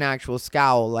 This was an actual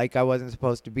scowl, like I wasn't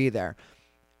supposed to be there.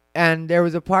 And there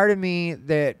was a part of me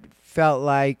that felt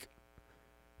like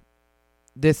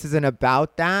this isn't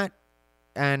about that,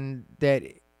 and that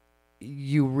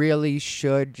you really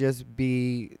should just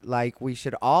be like, we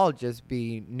should all just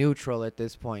be neutral at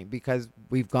this point, because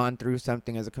we've gone through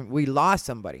something as a we lost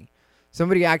somebody.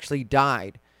 Somebody actually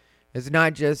died. It's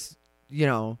not just,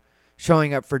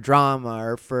 showing up for drama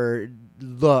or for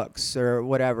looks or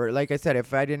whatever. Like I said,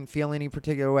 if I didn't feel any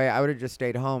particular way, I would have just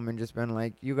stayed home and just been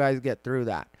like, you guys get through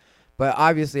that. But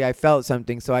obviously I felt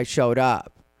something, so I showed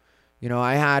up.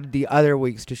 I had the other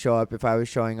weeks to show up if I was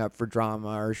showing up for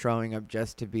drama or showing up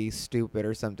just to be stupid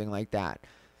or something like that.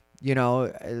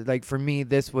 Like for me,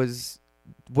 this was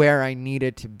where I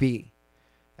needed to be.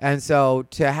 And so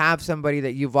to have somebody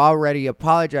that you've already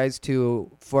apologized to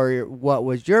for what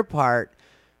was your part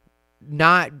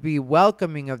not be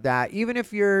welcoming of that, even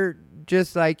if you're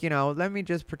just like, let me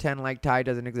just pretend like Ty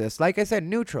doesn't exist. Like I said,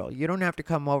 neutral. You don't have to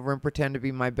come over and pretend to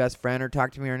be my best friend or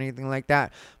talk to me or anything like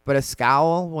that. But a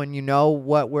scowl when you know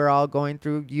what we're all going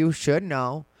through, you should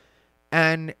know.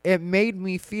 And it made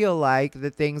me feel like the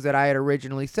things that I had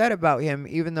originally said about him,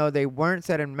 even though they weren't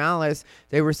said in malice,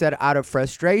 they were said out of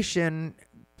frustration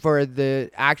for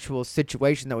the actual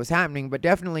situation that was happening, but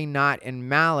definitely not in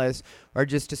malice or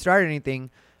just to start anything.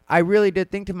 I really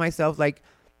did think to myself, like,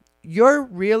 you're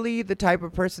really the type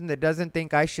of person that doesn't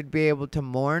think I should be able to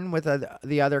mourn with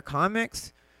the other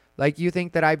comics? Like, you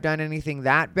think that I've done anything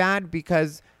that bad?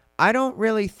 Because I don't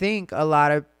really think a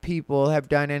lot of people have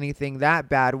done anything that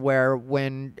bad, where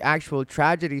when actual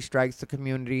tragedy strikes the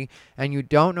community and you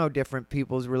don't know different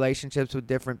people's relationships with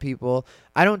different people,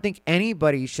 I don't think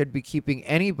anybody should be keeping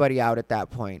anybody out at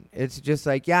that point. It's just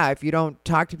like, yeah, if you don't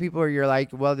talk to people, or you're like,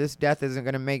 well, this death isn't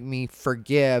going to make me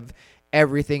forgive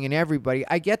everything and everybody.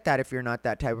 I get that if you're not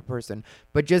that type of person.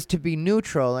 But just to be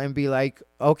neutral and be like,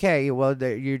 okay, well,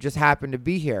 you just happen to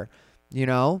be here,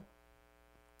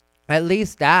 At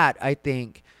least that, I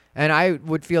think. And I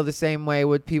would feel the same way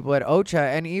with people at Ocha.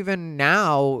 And even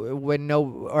now,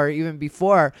 or even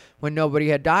before, when nobody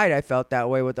had died, I felt that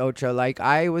way with Ocha. Like,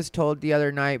 I was told the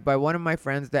other night by one of my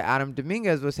friends that Adam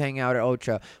Dominguez was hanging out at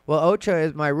Ocha. Well, Ocha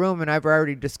is my room, and I've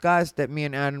already discussed that me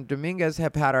and Adam Dominguez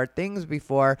have had our things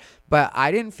before, but I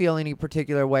didn't feel any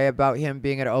particular way about him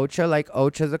being at Ocha. Like,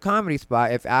 Ocha's a comedy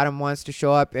spot. If Adam wants to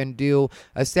show up and do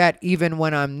a set even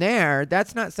when I'm there,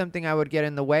 that's not something I would get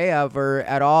in the way of, or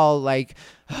at all like,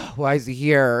 why is he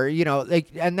here?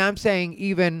 And I'm saying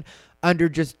even under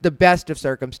just the best of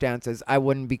circumstances, I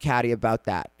wouldn't be catty about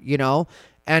that,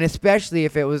 and especially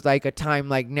if it was like a time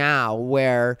like now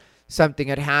where something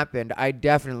had happened, I'd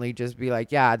definitely just be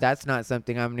like, yeah, that's not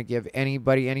something I'm going to give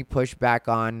anybody any pushback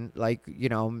on. Like,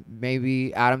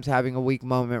 maybe Adam's having a weak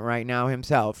moment right now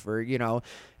himself, or,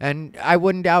 and I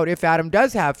wouldn't doubt if Adam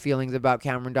does have feelings about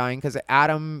Cameron dying, because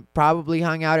Adam probably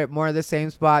hung out at more of the same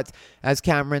spots as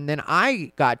Cameron than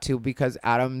I got to, because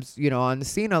Adam's, on the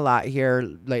scene a lot here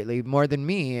lately, more than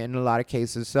me in a lot of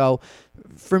cases. So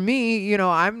for me,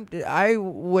 I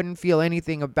wouldn't feel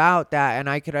anything about that, and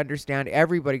I could understand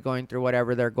everybody going through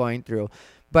whatever they're going through.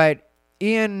 But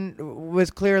Ian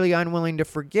was clearly unwilling to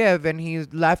forgive, and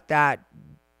he's left that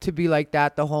to be like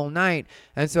that the whole night,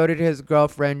 and so did his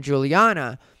girlfriend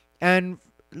Juliana. And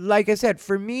like I said,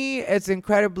 for me, it's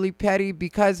incredibly petty,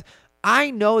 because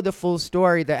I know the full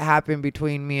story that happened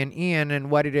between me and Ian, and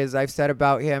what it is I've said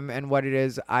about him and what it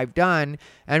is I've done.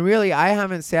 And really, I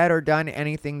haven't said or done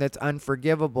anything that's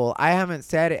unforgivable. I haven't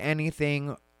said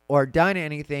anything or done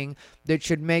anything that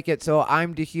should make it so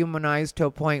I'm dehumanized to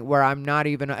a point where I'm not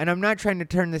even, and I'm not trying to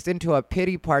turn this into a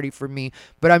pity party for me,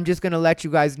 but I'm just going to let you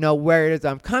guys know where it is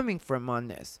I'm coming from on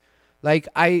this. Like,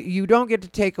 you don't get to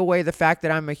take away the fact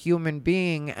that I'm a human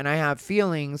being and I have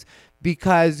feelings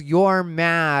because you're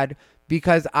mad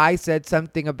because I said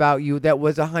something about you that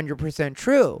was 100%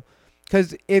 true.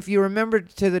 Because if you remember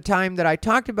to the time that I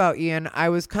talked about Ian, I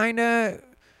was kind of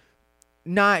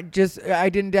I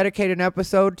didn't dedicate an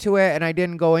episode to it, and I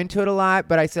didn't go into it a lot,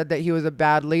 but I said that he was a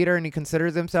bad leader and he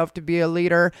considers himself to be a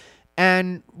leader.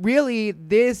 And really,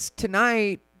 this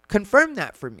tonight confirmed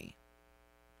that for me.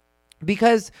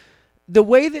 Because the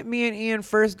way that me and Ian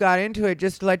first got into it,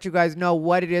 just to let you guys know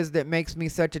what it is that makes me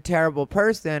such a terrible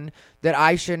person, that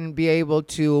I shouldn't be able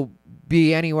to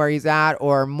be anywhere he's at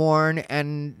or mourn,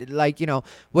 and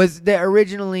was that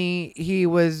originally he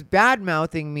was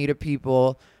bad-mouthing me to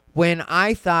people when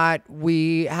I thought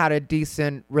we had a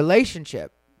decent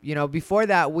relationship. Before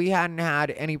that, we hadn't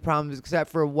had any problems except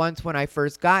for once when I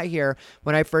first got here,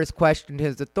 when I first questioned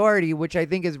his authority, which I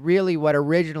think is really what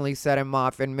originally set him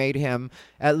off and made him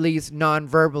at least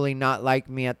non-verbally not like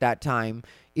me at that time,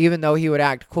 even though he would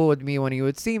act cool with me when he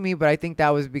would see me. But I think that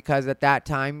was because at that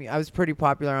time I was pretty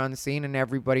popular on the scene and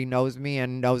everybody knows me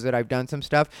and knows that I've done some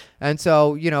stuff. And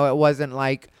so, it wasn't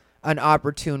like an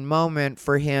opportune moment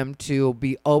for him to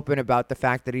be open about the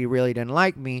fact that he really didn't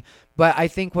like me. But I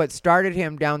think what started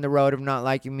him down the road of not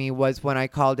liking me was when I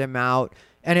called him out,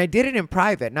 and I did it in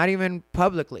private, not even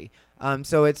publicly.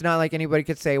 So it's not like anybody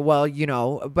could say, well,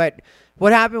 but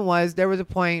what happened was there was a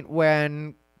point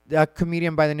when a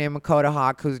comedian by the name of Coda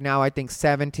Hawk, who's now I think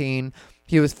 17,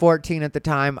 he was 14 at the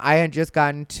time. I had just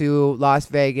gotten to Las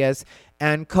Vegas,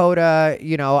 and Coda,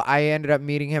 I ended up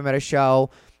meeting him at a show.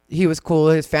 He was cool.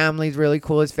 His family's really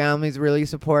cool. His family's really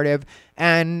supportive.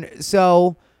 And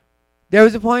so there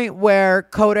was a point where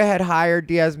Coda had hired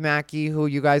Diaz Mackey, who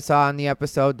you guys saw in the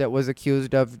episode that was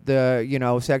accused of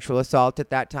the, sexual assault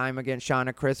at that time against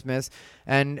Shauna Christmas.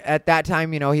 And at that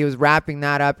time, he was wrapping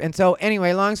that up. And so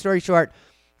anyway, long story short,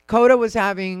 Coda was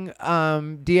having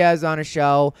Diaz on a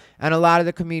show, and a lot of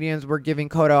the comedians were giving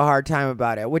Coda a hard time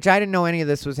about it, which I didn't know any of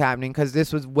this was happening because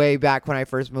this was way back when I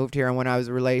first moved here and when I was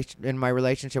in my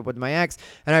relationship with my ex,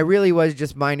 and I really was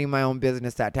just minding my own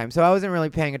business that time. So I wasn't really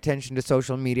paying attention to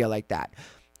social media like that,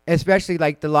 especially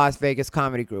like the Las Vegas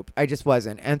comedy group. I just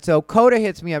wasn't. And so Coda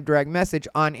hits me up direct message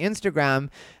on Instagram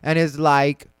and is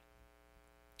like,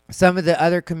 some of the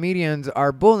other comedians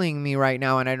are bullying me right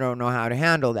now, and I don't know how to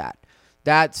handle that.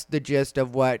 That's the gist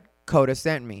of what Coda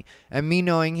sent me. And me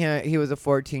knowing he was a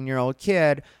 14-year-old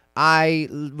kid, I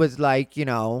was like,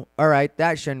 all right,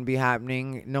 that shouldn't be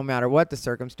happening no matter what the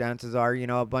circumstances are,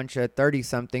 a bunch of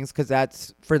 30-somethings, because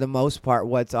that's for the most part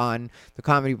what's on the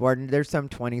comedy board. And there's some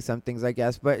 20-somethings, I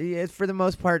guess, but it's for the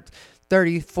most part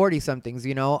 30, 40-somethings,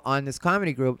 on this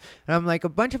comedy group. And I'm like, a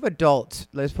bunch of adults,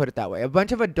 let's put it that way, a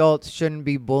bunch of adults shouldn't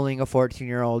be bullying a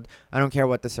 14-year-old. I don't care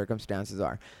what the circumstances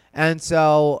are. And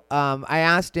so I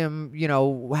asked him,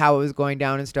 how it was going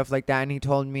down and stuff like that. And he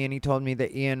told me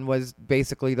that Ian was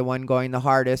basically the one going the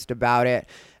hardest about it.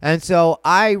 And so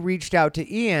I reached out to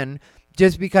Ian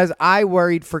just because I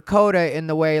worried for Coda in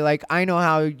the way, like, I know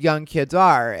how young kids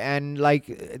are, and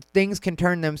like things can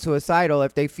turn them suicidal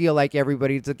if they feel like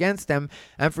everybody's against them.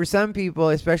 And for some people,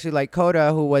 especially like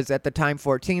Coda, who was at the time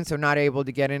 14, so not able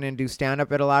to get in and do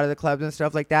stand-up at a lot of the clubs and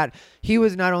stuff like that, he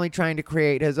was not only trying to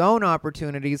create his own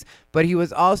opportunities, but he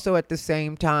was also at the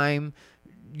same time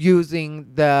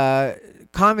using the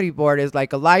comedy board as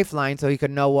like a lifeline so he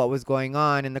could know what was going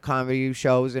on in the comedy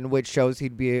shows and which shows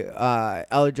he'd be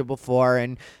eligible for,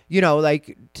 and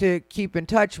like to keep in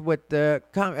touch with the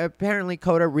apparently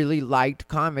Coda really liked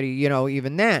comedy,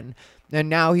 even then, and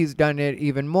now he's done it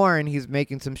even more and he's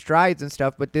making some strides and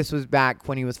stuff, but this was back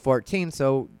when he was 14,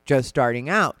 so just starting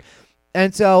out.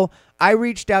 And so I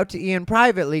reached out to Ian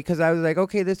privately because I was like,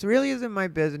 okay, this really isn't my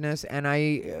business. And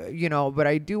but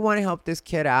I do want to help this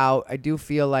kid out. I do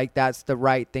feel like that's the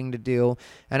right thing to do.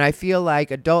 And I feel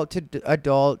like adult to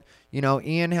adult,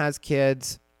 Ian has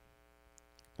kids.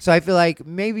 So I feel like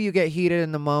maybe you get heated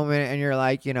in the moment and you're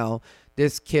like,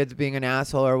 this kid's being an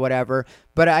asshole or whatever.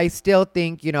 But I still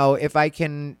think, if I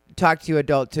can talk to you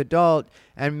adult to adult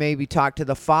and maybe talk to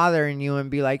the father in you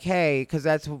and be like, hey, because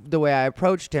that's the way I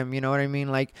approached him. You know what I mean?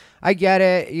 Like, I get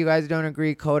it. You guys don't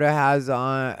agree. Coda has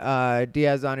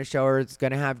Diaz on his show, or it's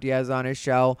going to have Diaz on his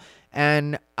show.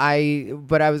 But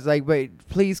I was like, but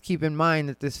please keep in mind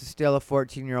that this is still a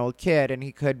 14-year-old kid and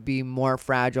he could be more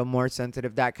fragile, more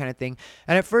sensitive, that kind of thing.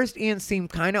 And at first Ian seemed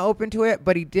kind of open to it,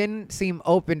 but he didn't seem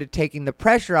open to taking the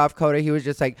pressure off Coda. He was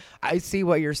just like, I see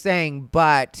what you're saying,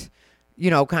 but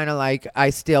kind of like,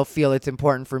 I still feel it's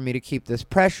important for me to keep this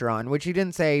pressure on, which he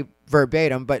didn't say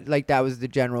verbatim, but like that was the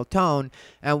general tone,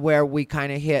 and where we kind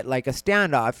of hit like a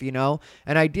standoff,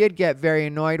 and I did get very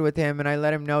annoyed with him, and I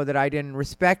let him know that I didn't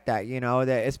respect that,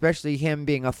 that especially him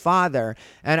being a father.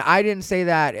 And I didn't say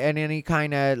that in any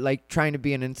kind of like trying to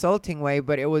be an insulting way,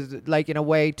 but it was like in a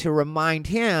way to remind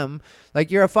him,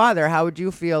 like, you're a father. How would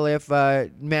you feel if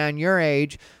a man your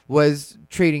age was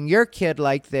treating your kid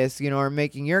like this, or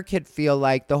making your kid feel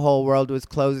like the whole world was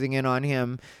closing in on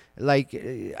him? Like,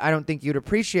 I don't think you'd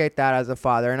appreciate that as a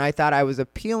father. And I thought I was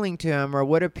appealing to him, or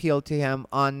would appeal to him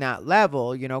on that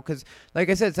level, because like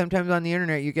I said, sometimes on the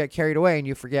internet you get carried away and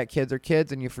you forget kids are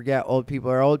kids and you forget old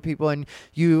people are old people, and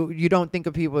you don't think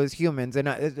of people as humans.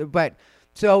 But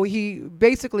so he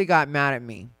basically got mad at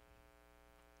me.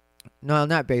 No,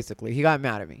 not basically. He got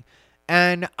mad at me.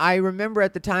 And I remember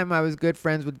at the time I was good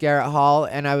friends with Garrett Hall,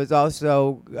 and I was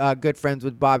also good friends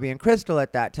with Bobby and Crystal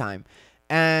at that time.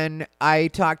 And I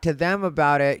talked to them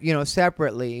about it,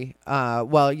 separately.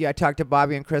 I talked to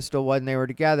Bobby and Crystal when they were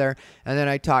together, and then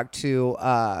I talked to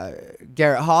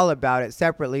Garrett Hall about it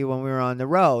separately when we were on the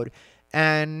road.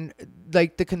 And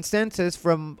like the consensus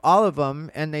from all of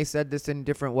them, and they said this in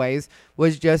different ways,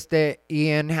 was just that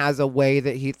Ian has a way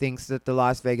that he thinks that the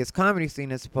Las Vegas comedy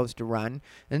scene is supposed to run.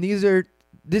 And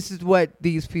this is what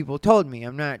these people told me.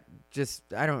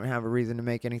 I don't have a reason to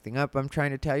make anything up. I'm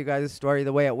trying to tell you guys the story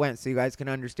the way it went so you guys can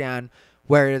understand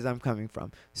where it is I'm coming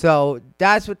from. So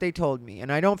that's what they told me.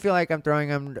 And I don't feel like I'm throwing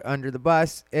them under the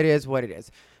bus. It is what it is.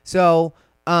 So,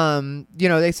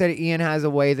 they said Ian has a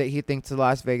way that he thinks the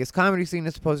Las Vegas comedy scene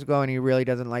is supposed to go, and he really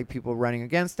doesn't like people running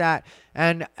against that.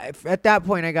 And at that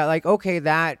point, I got like, okay,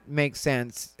 that makes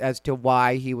sense as to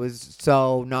why he was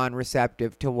so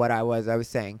non-receptive to what I was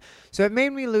saying. So it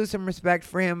made me lose some respect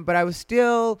for him, but I was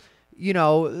still...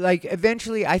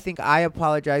 eventually I think I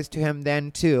apologized to him then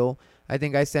too. I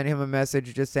think I sent him a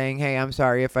message just saying, hey, I'm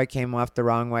sorry if I came off the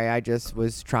wrong way. I just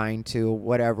was trying to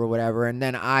whatever. And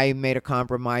then I made a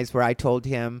compromise where I told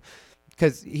him,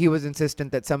 because he was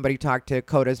insistent that somebody talk to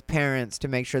Coda's parents to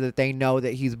make sure that they know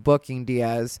that he's booking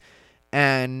Diaz.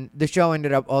 And the show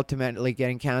ended up ultimately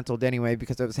getting canceled anyway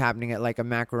because it was happening at like a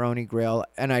macaroni grill.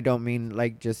 And I don't mean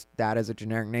like just that as a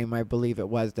generic name. I believe it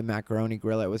was the macaroni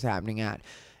grill it was happening at.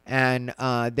 And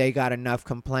they got enough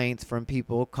complaints from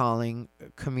people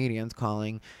comedians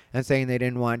calling and saying they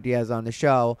didn't want Diaz on the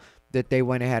show that they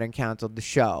went ahead and canceled the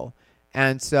show.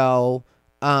 And so,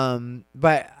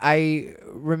 but I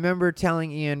remember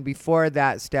telling Ian before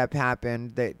that step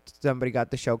happened that somebody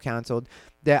got the show canceled,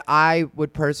 that I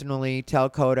would personally tell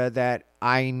Coda that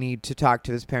I need to talk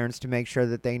to his parents to make sure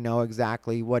that they know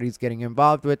exactly what he's getting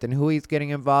involved with and who he's getting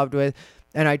involved with.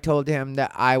 And I told him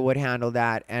that I would handle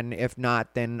that, and if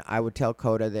not, then I would tell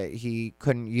Coda that he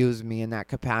couldn't use me in that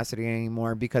capacity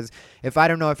anymore, because if I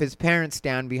don't know if his parents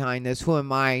stand behind this, who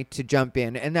am I to jump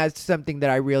in? And that's something that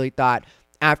I really thought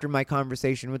after my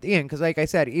conversation with Ian, because like I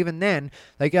said, even then,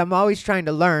 like I'm always trying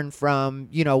to learn from,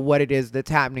 what it is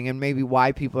that's happening and maybe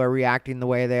why people are reacting the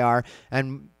way they are,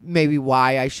 and maybe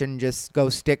why I shouldn't just go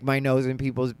stick my nose in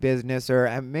people's business,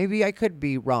 or maybe I could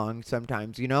be wrong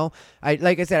sometimes,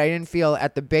 like I said, I didn't feel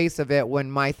at the base of it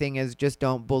when my thing is just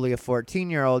don't bully a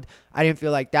 14-year-old. I didn't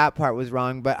feel like that part was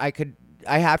wrong, but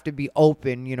I have to be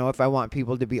open, if I want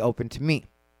people to be open to me.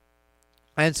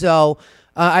 And so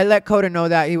I let Coda know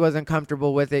that he wasn't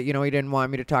comfortable with it. He didn't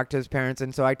want me to talk to his parents.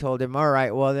 And so I told him, all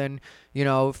right, well then,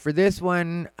 for this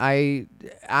one, I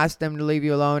asked them to leave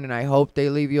you alone, and I hope they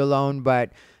leave you alone,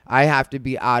 but I have to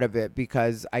be out of it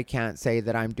because I can't say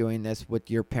that I'm doing this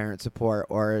with your parent support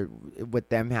or with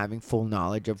them having full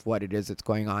knowledge of what it is that's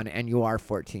going on. And you are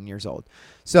 14 years old.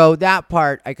 So that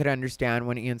part I could understand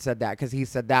when Ian said that, because he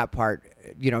said that part,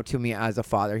 to me as a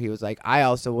father. He was like, I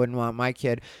also wouldn't want my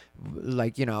kid,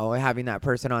 like, having that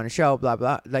person on a show, blah,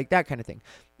 blah, like that kind of thing.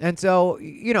 And so,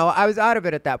 I was out of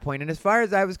it at that point. And as far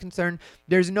as I was concerned,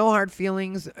 there's no hard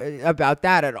feelings about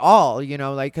that at all,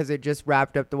 because it just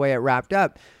wrapped up the way it wrapped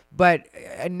up. But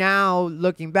now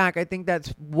looking back, I think that's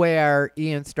where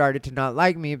Ian started to not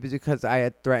like me, because I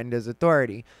had threatened his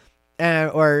authority,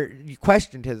 or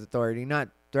questioned his authority, not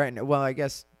threatened. Well, I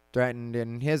guess threatened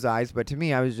in his eyes, but to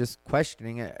me, I was just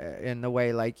questioning it in the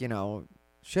way like, is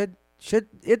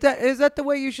that the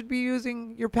way you should be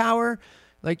using your power?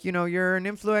 Like, you're an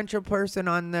influential person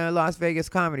on the Las Vegas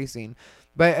comedy scene.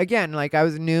 But again, like I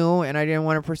was new and I didn't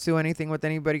want to pursue anything with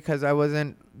anybody because I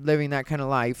wasn't living that kind of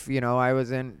life. I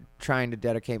wasn't trying to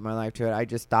dedicate my life to it. I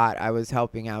just thought I was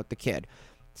helping out the kid.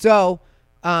 So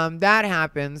that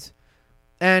happens.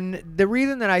 And the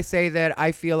reason that I say that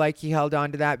I feel like he held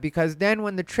on to that, because then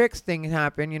when the Tricks thing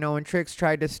happened, when Tricks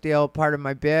tried to steal part of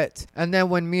my bit, and then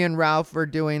when me and Ralph were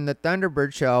doing the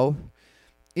Thunderbird show,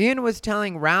 Ian was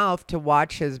telling Ralph to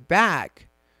watch his back,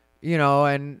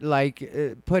 and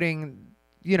like putting,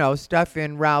 stuff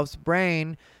in Ralph's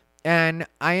brain. And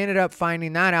I ended up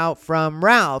finding that out from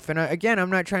Ralph. And again,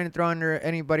 I'm not trying to throw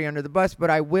anybody under the bus,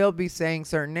 but I will be saying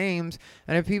certain names.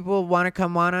 And if people want to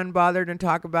come on Unbothered and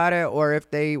talk about it, or if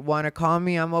they want to call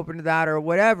me, I'm open to that or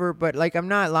whatever. But like, I'm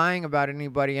not lying about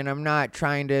anybody, and I'm not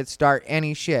trying to start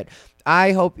any shit.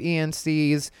 I hope Ian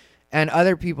sees and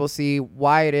other people see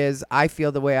why it is I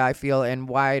feel the way I feel, and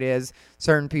why it is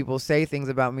certain people say things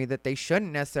about me that they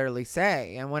shouldn't necessarily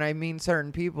say. And when I mean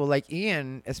certain people, like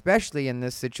Ian, especially in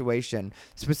this situation,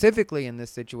 specifically in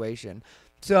this situation.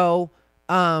 So,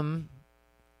 at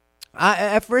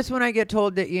first when I get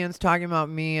told that Ian's talking about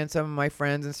me and some of my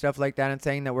friends and stuff like that, and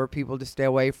saying that we're people to stay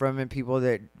away from and people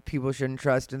that people shouldn't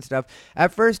trust and stuff,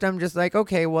 at first I'm just like,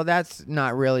 okay, well, that's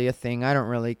not really a thing. I don't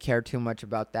really care too much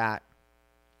about that.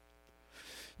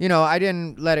 I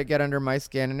didn't let it get under my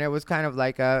skin, and it was kind of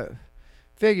like a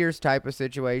figures type of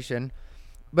situation.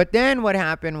 But then what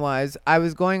happened was I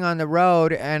was going on the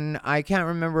road, and I can't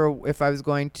remember if I was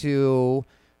going to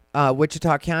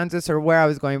Wichita, Kansas, or where I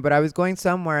was going, but I was going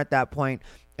somewhere at that point.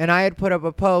 And I had put up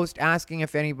a post asking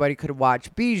if anybody could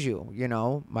watch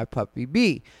Bijou, my puppy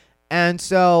B. And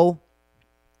so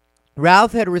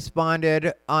Ralph had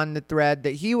responded on the thread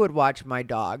that he would watch my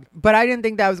dog, but I didn't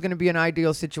think that was going to be an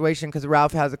ideal situation because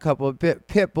Ralph has a couple of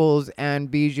pit bulls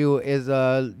and Bijou is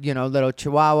a, little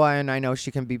chihuahua, and I know she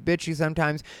can be bitchy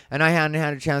sometimes, and I hadn't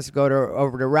had a chance to go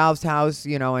over to Ralph's house,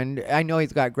 and I know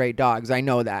he's got great dogs. I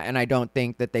know that, and I don't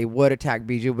think that they would attack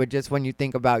Bijou, but just when you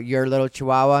think about your little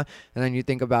chihuahua and then you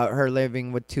think about her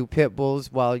living with 2 pit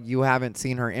bulls while you haven't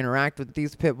seen her interact with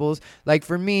these pit bulls, like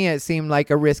for me, it seemed like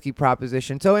a risky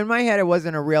proposition. So in my head, it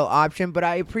wasn't a real option, but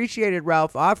I appreciated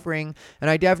Ralph offering, and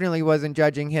I definitely wasn't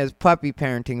judging his puppy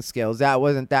parenting skills. That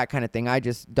wasn't that kind of thing.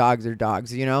 Dogs are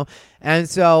dogs, And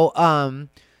so,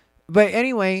 but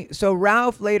anyway, so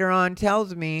Ralph later on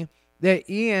tells me that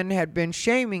Ian had been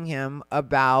shaming him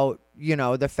about,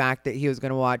 the fact that he was going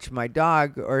to watch my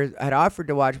dog, or had offered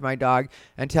to watch my dog,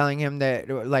 and telling him that,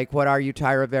 like, what are you,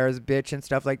 Ty Rivera's bitch, and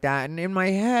stuff like that. And in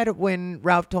my head, when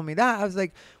Ralph told me that, I was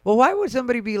like, well, why would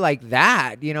somebody be like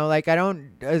that? Like, I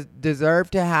don't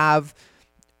deserve to have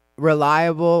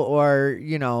reliable or,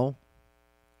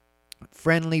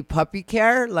 friendly puppy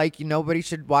care. Like, nobody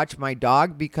should watch my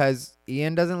dog because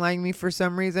Ian doesn't like me for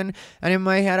some reason. And in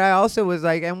my head, I also was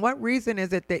like, and what reason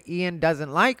is it that Ian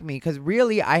doesn't like me? Because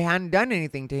really, I hadn't done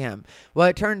anything to him. Well,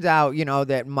 it turns out,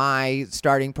 that my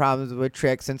starting problems with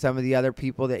Tricks and some of the other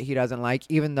people that he doesn't like,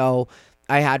 even though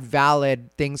I had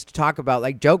valid things to talk about,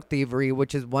 like joke thievery,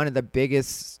 which is one of the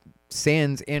biggest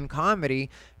sins in comedy,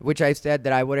 which I said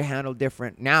that I would have handled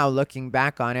different now looking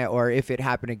back on it, or if it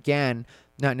happened again,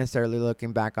 not necessarily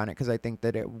looking back on it, because I think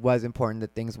that it was important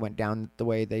that things went down the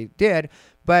way they did.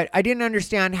 But I didn't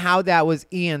understand how that was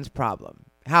Ian's problem,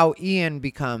 how Ian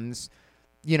becomes,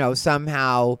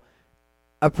 somehow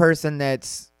a person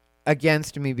that's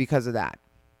against me because of that.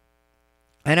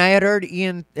 And I had heard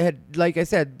Ian had, like I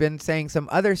said, been saying some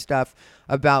other stuff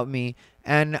about me.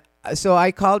 And so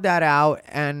I called that out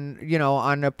and,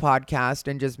 on a podcast,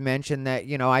 and just mentioned that,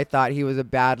 I thought he was a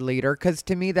bad leader, because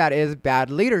to me that is bad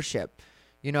leadership.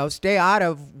 Stay out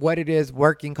of what it is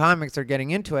working comics are getting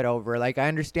into it over. Like, I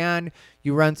understand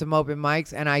you run some open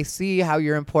mics, and I see how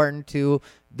you're important to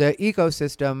the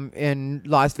ecosystem in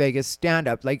Las Vegas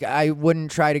stand-up. Like, I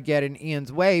wouldn't try to get in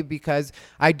Ian's way, because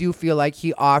I do feel like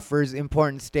he offers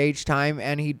important stage time,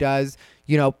 and he does,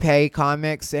 pay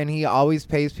comics, and he always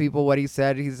pays people what he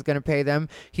said he's going to pay them.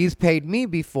 He's paid me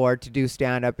before to do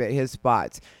stand-up at his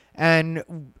spots.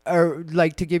 And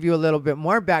like, to give you a little bit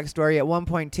more backstory, at one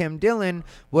point Tim Dillon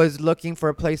was looking for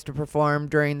a place to perform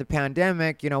during the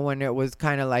pandemic, when it was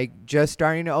kind of like just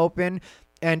starting to open.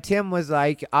 And Tim was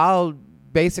like, I'll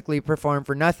basically perform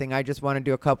for nothing. I just want to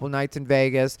do a couple nights in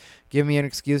Vegas. Give me an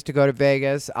excuse to go to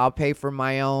Vegas. I'll pay for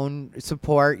my own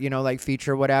support, like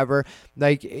feature, whatever.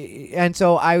 Like, and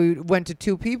so I went to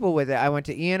 2 people with it. I went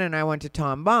to Ian and I went to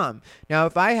Tom Baum. Now,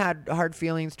 if I had hard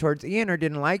feelings towards Ian or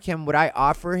didn't like him, would I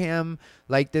offer him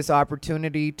like this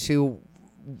opportunity to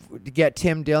get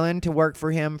Tim Dillon to work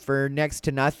for him for next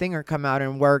to nothing, or come out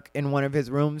and work in one of his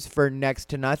rooms for next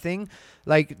to nothing?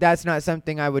 Like, that's not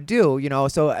something I would do,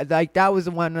 So, like, that was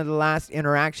one of the last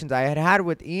interactions I had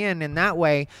with Ian in that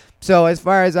way. So as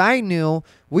far as I knew,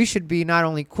 we should be not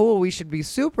only cool, we should be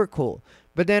super cool.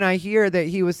 But then I hear that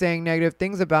he was saying negative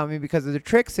things about me because of the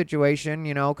Trick situation,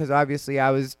 because obviously I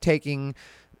was taking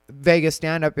Vegas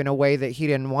stand-up in a way that he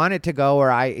didn't want it to go, or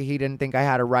he didn't think I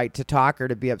had a right to talk or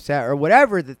to be upset, or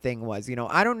whatever the thing was.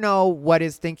 I don't know what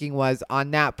his thinking was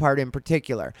on that part in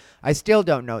particular. I still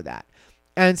don't know that.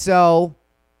 And so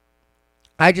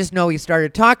I just know he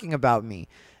started talking about me.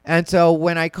 And so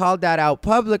when I called that out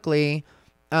publicly,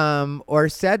 or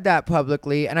said that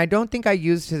publicly, and I don't think I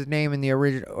used his name in the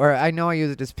original, or I know I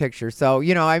used his picture. So,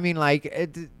 like,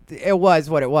 it was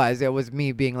what it was. It was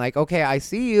me being like, okay, I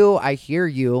see you, I hear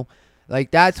you.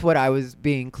 Like, that's what I was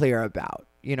being clear about.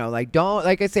 Like,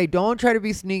 like I say, don't try to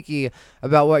be sneaky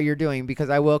about what you're doing, because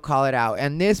I will call it out.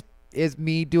 And this is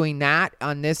me doing that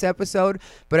on this episode,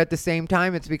 but at the same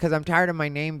time, it's because I'm tired of my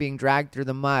name being dragged through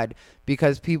the mud,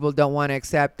 because people don't want to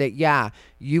accept that, yeah,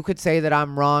 you could say that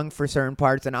I'm wrong for certain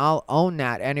parts, and I'll own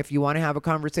that. And if you want to have a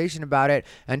conversation about it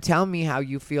and tell me how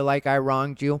you feel like I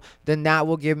wronged you, then that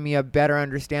will give me a better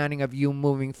understanding of you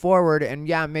moving forward. And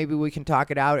yeah, maybe we can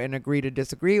talk it out and agree to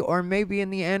disagree, or maybe in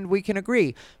the end we can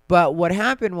agree. But what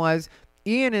happened was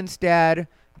Ian instead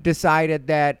decided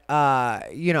that,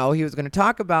 he was going to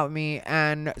talk about me.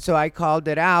 And so I called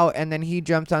it out, and then he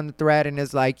jumps on the thread and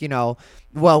is like,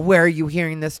 well, where are you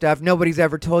hearing this stuff? Nobody's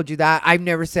ever told you that. I've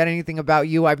never said anything about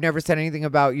you. I've never said anything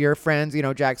about your friends,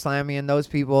 Jack Slammy and those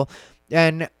people.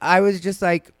 And I was just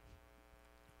like,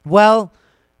 well,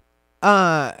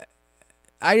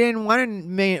 I didn't want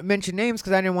to mention names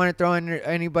because I didn't want to throw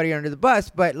anybody under the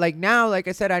bus. But now, like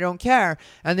I said, I don't care.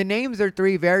 And the names are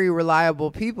three very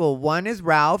reliable people. One is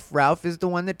Ralph. Ralph is the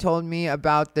one that told me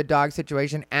about the dog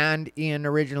situation and Ian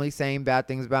originally saying bad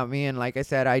things about me. And like I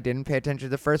said, I didn't pay attention to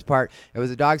the first part. It was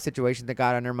a dog situation that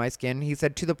got under my skin. He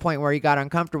said to the point where he got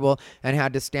uncomfortable and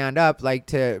had to stand up,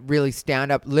 to really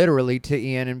stand up literally to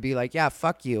Ian and be like, yeah,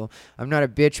 fuck you. I'm not a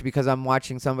bitch because I'm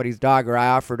watching somebody's dog or I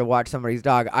offer to watch somebody's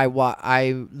dog.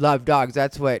 I love dogs.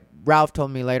 That's what Ralph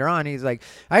told me later on. He's like,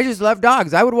 I just love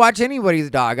dogs. I would watch anybody's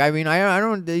dog. I mean, I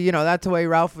don't, that's the way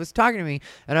Ralph was talking to me.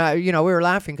 And we were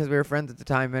laughing because we were friends at the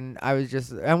time. And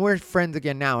and we're friends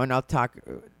again now. And I'll talk.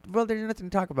 Well, there's nothing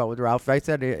to talk about with Ralph. I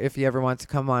said if he ever wants to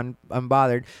come on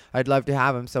Unbothered, I'd love to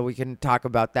have him so we can talk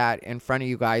about that in front of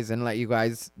you guys and let you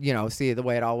guys, see the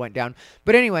way it all went down.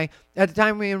 But anyway, at the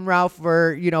time, me and Ralph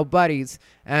were, buddies,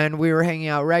 and we were hanging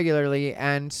out regularly.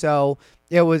 And so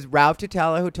it was Ralph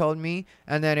Tutela who told me,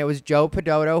 and then it was Joe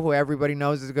Podoto, who everybody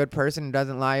knows is a good person and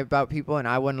doesn't lie about people, and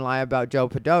I wouldn't lie about Joe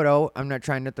Podoto. I'm not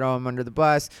trying to throw him under the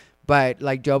bus, but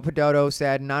like Joe Podoto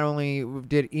said, not only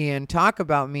did Ian talk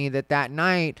about me, that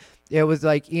night, it was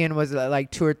like Ian was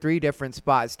at 2 or 3 different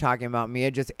spots talking about me.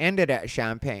 It just ended at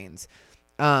Champagne's,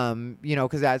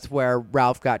 because that's where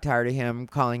Ralph got tired of him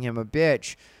calling him a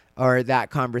bitch. Or that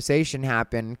conversation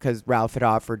happened because Ralph had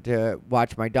offered to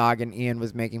watch my dog and Ian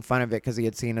was making fun of it because he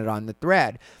had seen it on the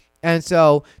thread. And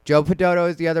so Joe Podoto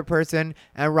is the other person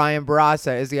and Ryan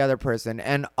Barassa is the other person.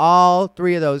 And all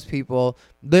 3 of those people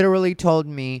literally told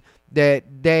me that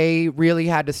they really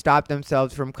had to stop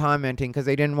themselves from commenting because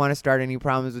they didn't want to start any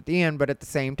problems with Ian. But at the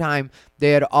same time,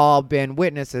 they had all been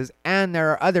witnesses. And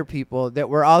there are other people that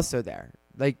were also there.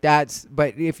 But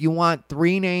if you want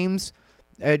 3 names,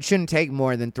 it shouldn't take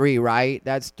more than 3, right?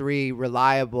 That's 3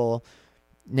 reliable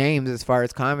names as far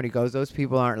as comedy goes. Those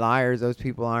people aren't liars. Those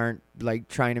people aren't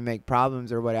trying to make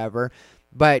problems or whatever.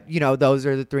 But, those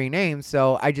are the 3 names.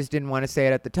 So I just didn't want to say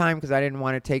it at the time because I didn't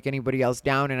want to take anybody else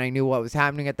down. And I knew what was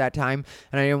happening at that time.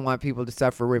 And I didn't want people to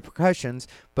suffer repercussions.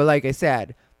 But like I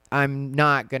said, I'm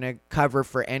not going to cover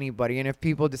for anybody. And if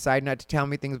people decide not to tell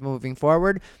me things moving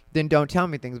forward, then don't tell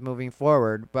me things moving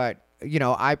forward. But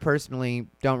I personally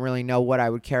don't really know what I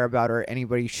would care about or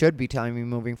anybody should be telling me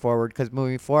moving forward because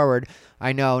moving forward,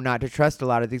 I know not to trust a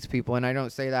lot of these people. And I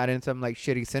don't say that in some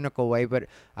shitty, cynical way, but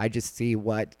I just see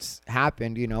what's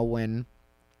happened, when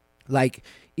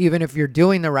even if you're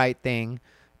doing the right thing,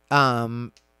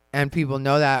 and people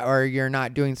know that, or you're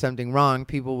not doing something wrong,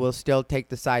 people will still take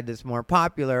the side that's more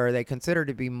popular or they consider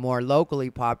to be more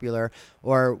locally popular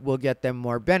or will get them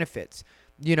more benefits,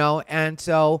 and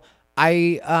so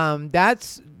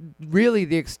that's really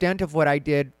the extent of what I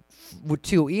did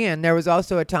to Ian. There was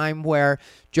also a time where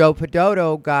Joe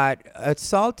Podoto got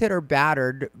assaulted or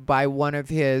battered by one of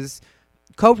his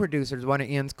co-producers, one of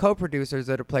Ian's co-producers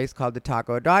at a place called the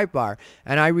Taco Dive Bar.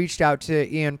 And I reached out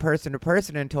to Ian person to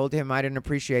person and told him I didn't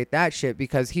appreciate that shit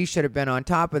because he should have been on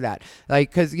top of that.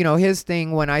 Because, his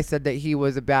thing when I said that he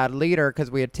was a bad leader, because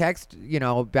we had text,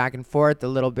 back and forth a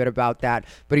little bit about that,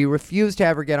 but he refused to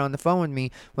ever get on the phone with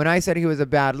me. When I said he was a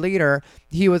bad leader,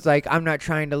 he was like, I'm not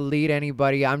trying to lead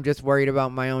anybody. I'm just worried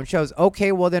about my own shows.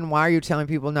 Okay, well then why are you telling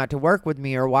people not to work with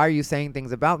me? Or why are you saying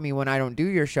things about me when I don't do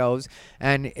your shows?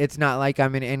 And it's not like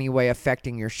I'm in any way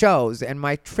affecting your shows. And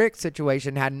my Trick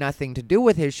situation had nothing to do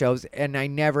with his shows, and I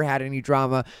never had any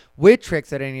drama with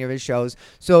Tricks at any of his shows.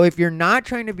 So if you're not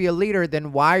trying to be a leader,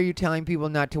 then why are you telling people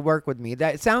not to work with me?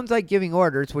 That sounds like giving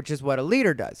orders, which is what a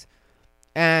leader does.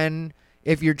 And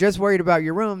if you're just worried about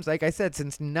your rooms, like I said,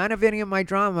 since none of any of my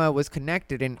drama was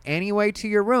connected in any way to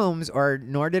your rooms, or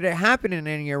nor did it happen in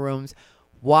any of your rooms,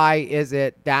 why is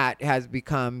it that has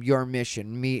become your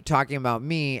mission? Me talking about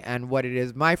me and what it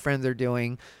is my friends are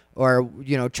doing, or,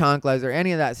 chanclas or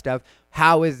any of that stuff.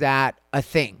 How is that a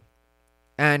thing?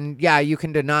 And yeah, you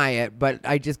can deny it, but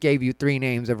I just gave you 3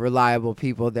 names of reliable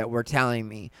people that were telling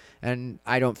me. And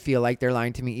I don't feel like they're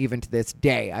lying to me even to this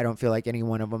day. I don't feel like any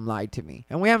one of them lied to me.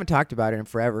 And we haven't talked about it in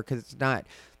forever because it's not...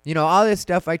 all this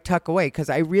stuff I tuck away because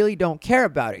I really don't care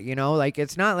about it,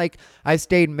 it's not like I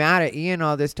stayed mad at Ian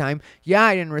all this time. Yeah,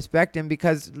 I didn't respect him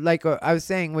because, like I was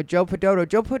saying with Joe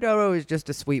Podoto is just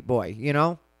a sweet boy,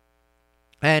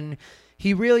 And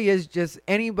he really is just,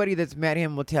 anybody that's met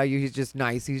him will tell you he's just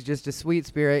nice. He's just a sweet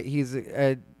spirit. He's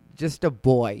just a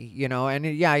boy, and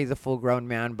yeah, he's a full grown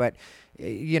man, but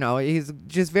he's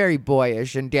just very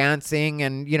boyish and dancing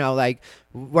and, like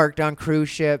worked on cruise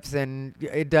ships and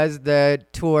it does the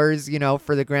tours,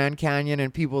 for the Grand Canyon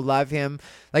and people love him.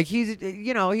 Like he's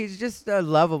just a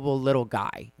lovable little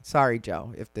guy. Sorry,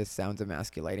 Joe, if this sounds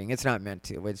emasculating. It's not meant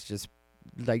to. It's just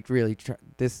like really,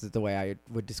 this is the way I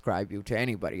would describe you to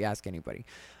anybody, ask anybody.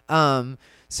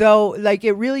 So like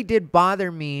it really did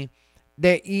bother me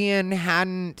that Ian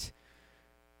hadn't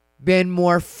been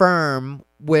more firm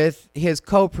with his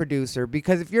co-producer,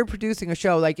 because if you're producing a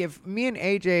show, like if me and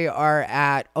AJ are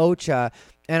at Ocha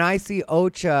and I see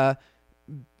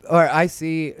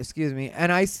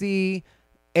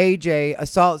AJ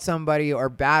assault somebody or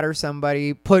batter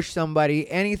somebody, push somebody,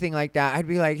 anything like that, I'd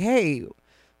be like, hey,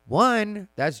 one,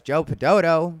 that's Joe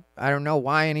Pedoto. I don't know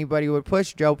why anybody would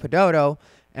push Joe Pedoto.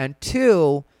 And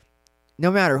two, no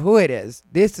matter who it is,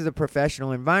 this is a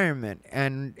professional environment.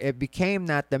 And it became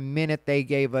that the minute they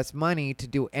gave us money to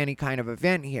do any kind of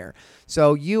event here.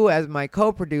 So you as my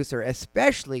co-producer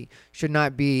especially should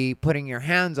not be putting your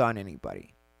hands on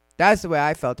anybody. That's the way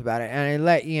I felt about it. And I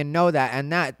let Ian know that.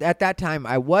 And that at that time,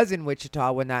 I was in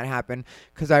Wichita when that happened,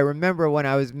 because I remember when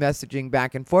I was messaging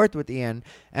back and forth with Ian.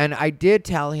 And I did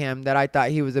tell him that I thought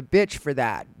he was a bitch for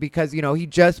that, because, he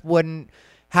just wouldn't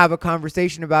have a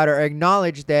conversation about it or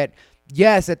acknowledge that,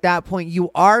 yes, at that point,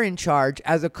 you are in charge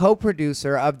as a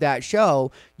co-producer of that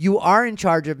show. You are in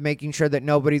charge of making sure that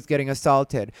nobody's getting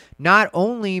assaulted. Not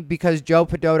only because Joe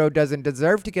Pedoto doesn't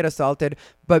deserve to get assaulted,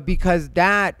 but because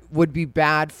that would be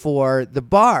bad for the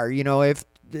bar. If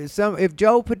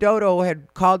Joe Pedoto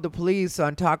had called the police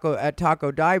on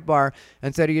Taco Dive Bar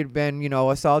and said he had been,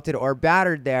 assaulted or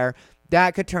battered there,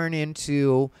 that could turn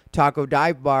into Taco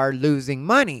Dive Bar losing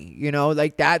money,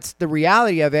 like that's the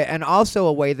reality of it. And also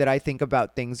a way that I think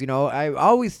about things, I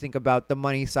always think about the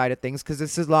money side of things, because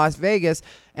this is Las Vegas.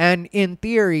 And in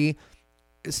theory,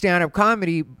 stand-up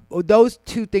comedy, those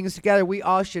two things together, we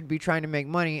all should be trying to make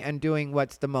money and doing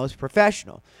what's the most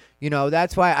professional.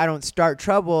 That's why I don't start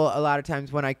trouble a lot of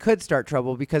times when I could start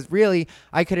trouble, because really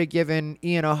I could have given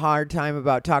Ian a hard time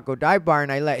about Taco Dive Bar,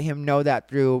 and I let him know that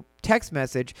through text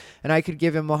message, and I could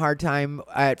give him a hard time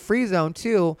at Free Zone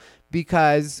too,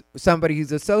 because somebody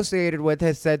he's associated with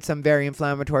has said some very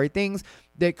inflammatory things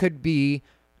that could be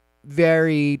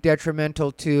very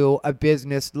detrimental to a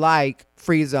business like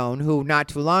Free Zone, who not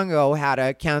too long ago had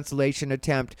a cancellation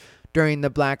attempt during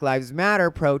the Black Lives Matter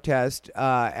protest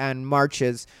and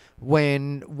marches,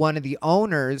 when one of the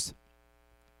owners,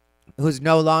 who's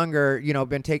no longer,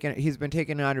 he's been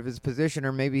taken out of his position,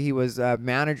 or maybe he was a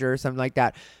manager or something like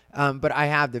that. But I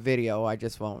have the video, I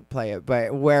just won't play it,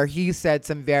 but where he said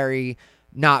some very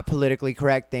not politically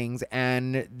correct things,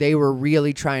 and they were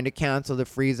really trying to cancel the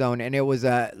Free Zone, and it was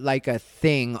a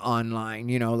thing online,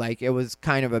 like it was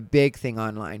kind of a big thing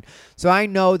online. So I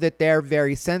know that they're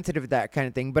very sensitive to that kind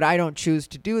of thing, but I don't choose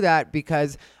to do that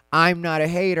because I'm not a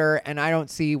hater, and I don't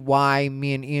see why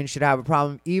me and Ian should have a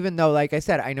problem, even though, like I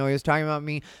said, I know he was talking about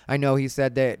me. I know he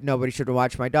said that nobody should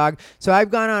watch my dog. So I've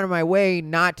gone out of my way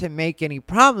not to make any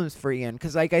problems for Ian,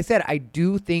 because like I said, I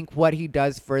do think what he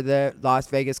does for the Las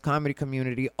Vegas comedy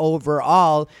community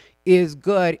overall is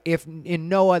good, if in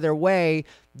no other way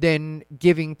than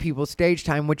giving people stage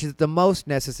time, which is the most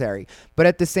necessary. But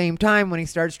at the same time, when he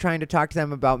starts trying to talk to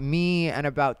them about me and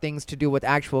about things to do with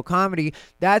actual comedy,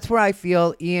 that's where I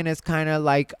feel Ian is kind of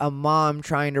like a mom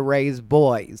trying to raise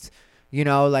boys.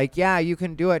 Yeah, you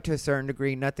can do it to a certain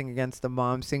degree. Nothing against the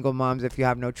moms, single moms, if you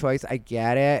have no choice, I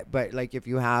get it. But like if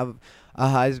you have a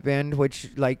husband, which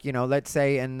let's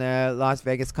say in the Las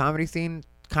Vegas comedy scene,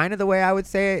 kind of the way I would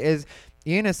say it is,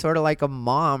 Ian is sort of like a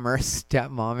mom or a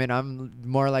stepmom, and I'm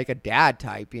more like a dad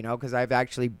type, because I've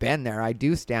actually been there. I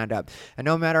do stand up. And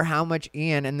no matter how much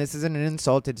Ian, and this isn't an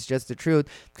insult, it's just the truth,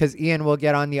 because Ian will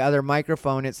get on the other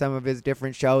microphone at some of his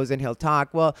different shows and he'll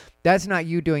talk. Well, that's not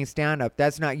you doing stand-up.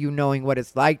 That's not you knowing what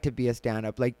it's like to be a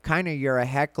stand-up. Like, kind of you're a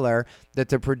heckler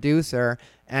that's a producer,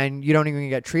 and you don't even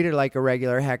get treated like a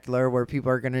regular heckler where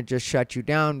people are going to just shut you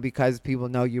down because people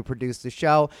know you produce the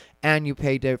show and you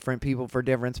pay different people for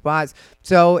different spots.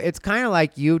 So it's kind of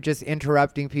like you just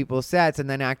interrupting people's sets and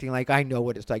then acting like, I know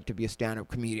what it's like to be a stand-up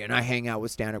comedian. I hang out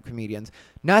with stand-up comedians.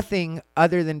 Nothing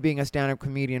other than being a stand-up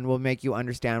comedian will make you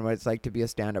understand what it's like to be a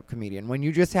stand-up comedian. When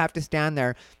you just have to stand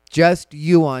there, just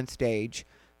you on stage,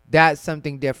 that's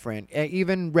something different.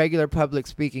 Even regular public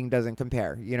speaking doesn't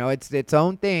compare. It's its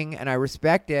own thing, and I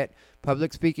respect it.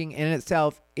 Public speaking in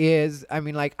itself is,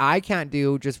 I can't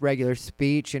do just regular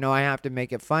speech. I have to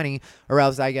make it funny or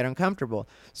else I get uncomfortable.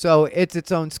 So it's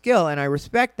its own skill, and I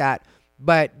respect that.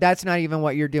 But that's not even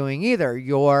what you're doing either.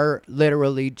 You're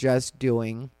literally just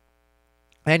doing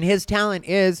And his talent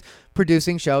is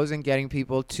producing shows and getting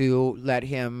people to let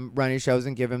him run his shows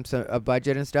and give him a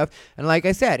budget and stuff. And like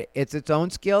I said, it's its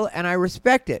own skill, and I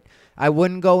respect it. I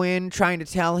wouldn't go in trying to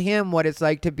tell him what it's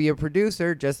like to be a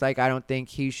producer, just like I don't think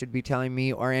he should be telling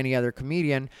me or any other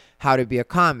comedian how to be a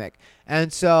comic.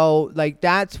 And so, like,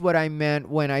 that's what I meant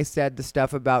when I said the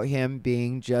stuff about him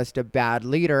being just a bad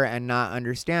leader and not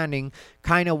understanding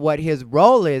kind of what his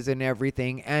role is in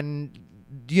everything. And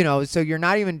so you're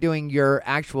not even doing your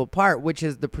actual part, which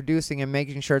is the producing and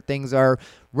making sure things are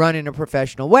run in a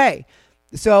professional way.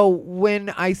 So when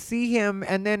I see him,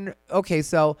 and then, okay,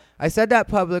 so I said that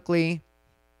publicly,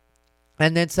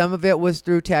 and then some of it was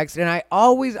through text, and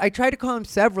I tried to call him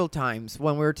several times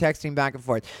when we were texting back and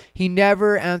forth. He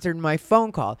never answered my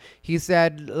phone call. He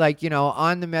said, like,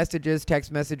 on the messages,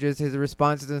 text messages, his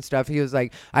responses and stuff, he was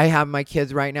like, I have my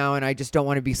kids right now, and I just don't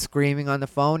want to be screaming on the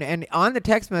phone. And on the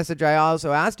text message, I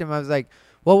also asked him, I was like,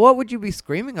 well, what would you be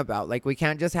screaming about? Like, we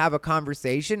can't just have a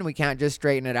conversation. We can't just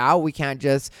straighten it out. We can't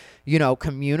just,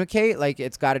 communicate. Like,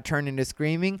 it's got to turn into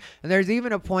screaming. And there's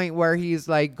even a point where he's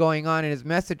like going on in his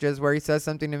messages where he says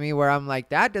something to me where I'm like,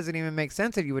 that doesn't even make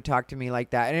sense that you would talk to me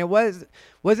like that. And it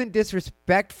wasn't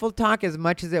disrespectful talk as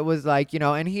much as it was like,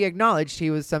 and he acknowledged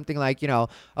he was something like,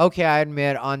 okay, I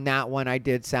admit on that one I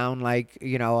did sound like,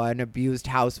 an abused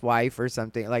housewife or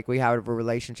something, like we have a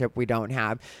relationship we don't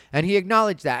have. And he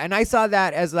acknowledged that. And I saw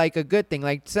that as like a good thing.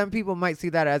 Like, some people might see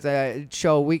that as a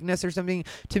show weakness or something.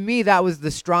 To me, that was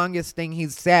the strongest thing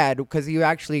he's said, because he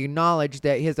actually acknowledged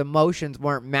that his emotions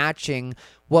weren't matching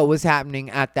what was happening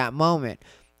at that moment.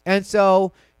 And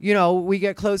so, we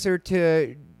get closer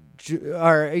to,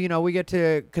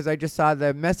 because I just saw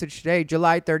the message today,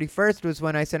 July 31st was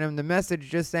when I sent him the message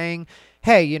just saying,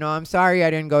 hey, I'm sorry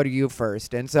I didn't go to you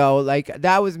first. And so, like,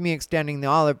 that was me extending the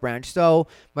olive branch. So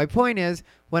my point is,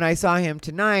 when I saw him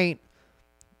tonight,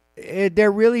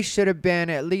 there really should have been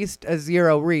at least a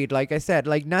zero read. Like I said,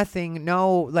 like nothing,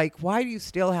 no, like, why do you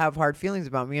still have hard feelings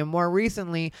about me? And more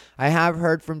recently, I have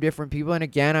heard from different people, and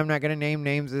again, I'm not going to name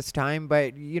names this time,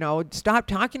 but, stop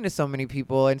talking to so many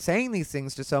people and saying these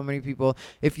things to so many people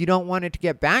if you don't want it to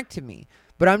get back to me.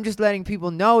 But I'm just letting people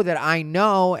know that I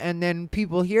know, and then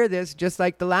people hear this just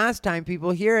like the last time. People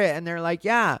hear it and they're like,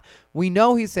 yeah, we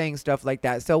know he's saying stuff like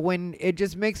that. So when it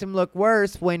just makes him look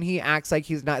worse when he acts like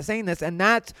he's not saying this, and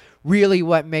that's really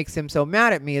what makes him so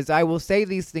mad at me, is I will say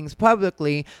these things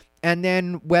publicly, and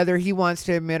then whether he wants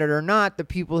to admit it or not, the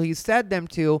people he said them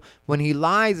to, when he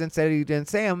lies and said he didn't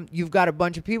say them, you've got a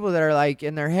bunch of people that are like,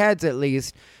 in their heads at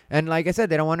least, and like I said,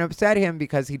 they don't want to upset him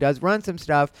because he does run some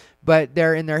stuff, but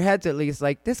they're in their heads at least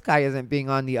like, this guy isn't being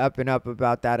on the up and up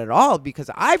about that at all, because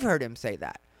I've heard him say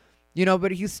that.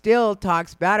 But he still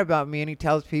talks bad about me, and he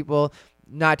tells people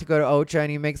not to go to OCHA,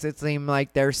 and he makes it seem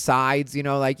like their sides,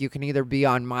 like you can either be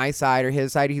on my side or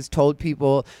his side. He's told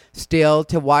people still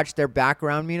to watch their back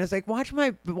around me, and it's like, watch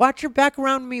your back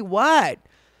around me what?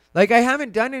 Like, I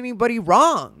haven't done anybody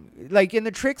wrong. Like, in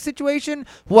the Trick situation,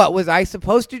 what, was I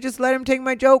supposed to just let him take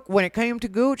my joke? When it came to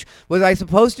Gooch, was I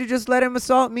supposed to just let him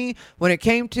assault me? When it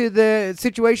came to the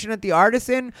situation at the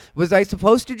Artisan, was I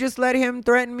supposed to just let him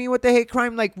threaten me with the hate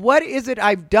crime? Like, what is it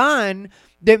I've done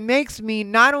that makes me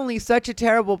not only such a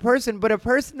terrible person, but a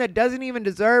person that doesn't even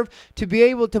deserve to be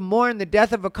able to mourn the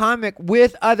death of a comic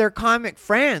with other comic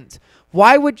friends?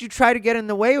 Why would you try to get in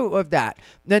the way of that?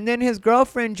 And then his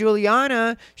girlfriend,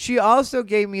 Juliana, she also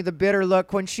gave me the bitter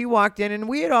look when she walked in, and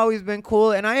we had always been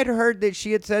cool, and I had heard that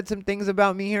she had said some things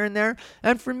about me here and there,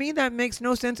 and for me, that makes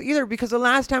no sense either, because the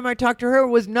last time I talked to her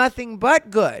was nothing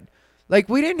but good. Like,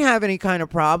 we didn't have any kind of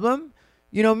problem.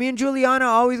 Me and Juliana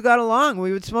always got along.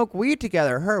 We would smoke weed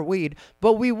together, her weed,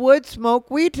 but we would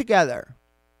smoke weed together.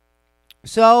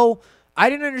 So I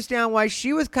didn't understand why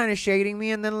she was kind of shading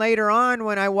me. And then later on,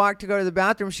 when I walked to go to the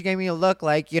bathroom, she gave me a look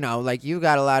like, like, you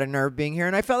got a lot of nerve being here.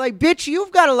 And I felt like, bitch,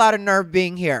 you've got a lot of nerve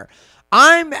being here.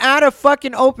 I'm at a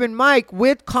fucking open mic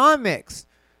with comics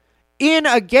in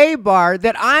a gay bar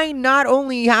that I not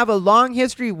only have a long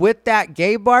history with that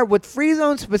gay bar, with Free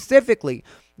Zone specifically,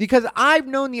 because I've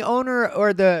known the owner,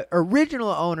 or the original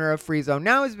owner of Free Zone.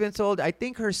 Now it's been sold. I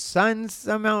think her son's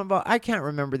somehow involved. I can't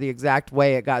remember the exact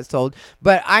way it got sold,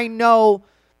 but I know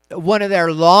one of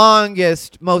their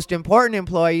longest, most important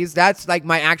employees. That's like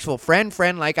my actual friend.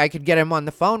 Like, I could get him on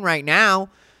the phone right now.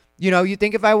 You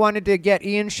think if I wanted to get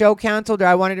Ian's show canceled, or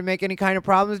I wanted to make any kind of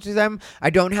problems to them, I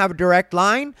don't have a direct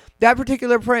line. That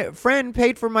particular friend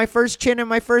paid for my first chin and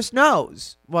my first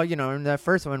nose. Well, and the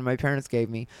first one my parents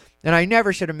gave me. And I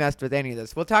never should have messed with any of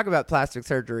this. We'll talk about plastic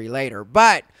surgery later.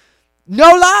 But no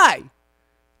lie.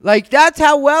 Like, that's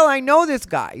how well I know this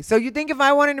guy. So you think if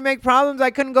I wanted to make problems,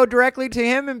 I couldn't go directly to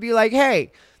him and be like,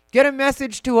 hey, Get a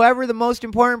message to whoever the most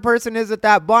important person is at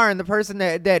that bar and the person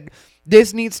that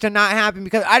this needs to not happen,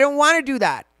 because I don't want to do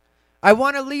that. I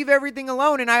want to leave everything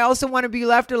alone, and I also want to be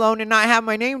left alone and not have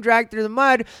my name dragged through the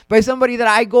mud by somebody that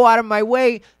I go out of my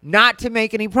way not to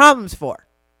make any problems for.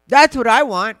 That's what I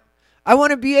want. I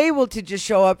want to be able to just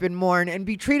show up and mourn and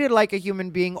be treated like a human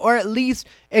being, or at least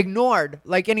ignored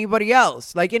like anybody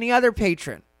else, like any other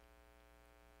patron.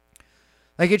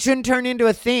 Like, it shouldn't turn into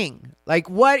a thing. Like,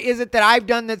 what is it that I've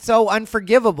done that's so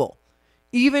unforgivable?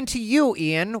 Even to you,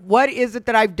 Ian, what is it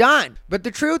that I've done? But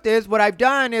the truth is, what I've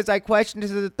done is I questioned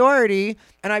his authority,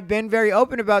 and I've been very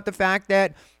open about the fact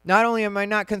that not only am I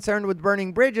not concerned with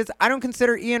burning bridges, I don't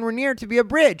consider Ian Raniere to be a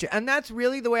bridge. And that's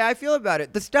really the way I feel about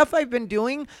it. The stuff I've been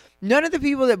doing, none of the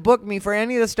people that book me for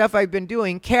any of the stuff I've been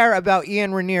doing care about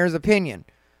Ian Raniere's opinion.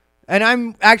 And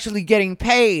I'm actually getting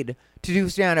paid to do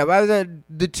stand-up. I was at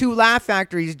the 2 Laugh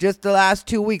Factories just the last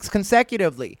 2 weeks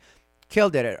consecutively.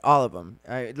 Killed it at all of them.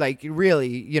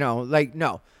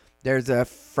 No. There's a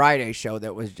Friday show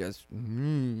that was just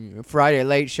Friday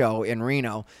late show in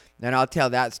Reno. And I'll tell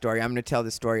that story. I'm going to tell the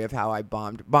story of how I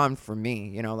bombed for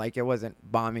me. It wasn't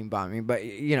bombing, but,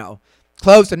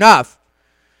 close enough.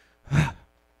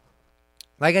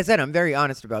 Like I said, I'm very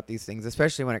honest about these things,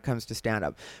 especially when it comes to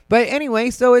stand-up. But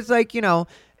anyway, so it's like,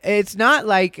 it's not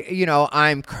like,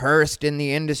 I'm cursed in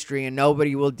the industry and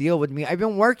nobody will deal with me. I've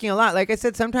been working a lot. Like I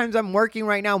said, sometimes I'm working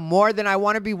right now more than I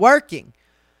want to be working.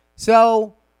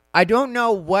 So I don't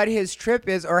know what his trip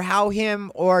is, or how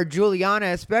him or Juliana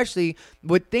especially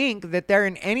would think that they're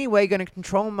in any way going to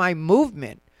control my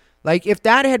movement. Like, if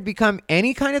that had become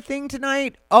any kind of thing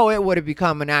tonight, it would have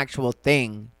become an actual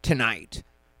thing tonight.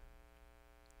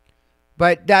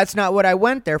 But that's not what I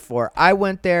went there for. I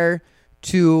went there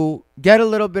to get a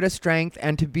little bit of strength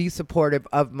and to be supportive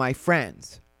of my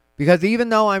friends. Because even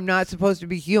though I'm not supposed to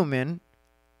be human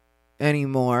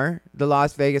anymore, the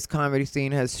Las Vegas comedy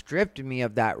scene has stripped me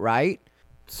of that right.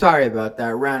 Sorry about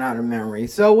that. Ran out of memory.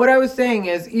 So what I was saying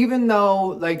is, even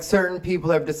though certain people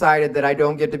have decided that I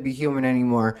don't get to be human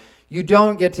anymore, you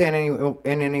don't get to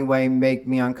in any way make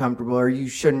me uncomfortable, or you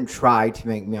shouldn't try to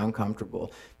make me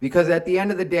uncomfortable. Because at the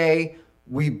end of the day,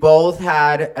 we both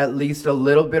had at least a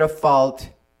little bit of fault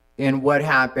in what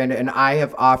happened, and I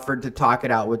have offered to talk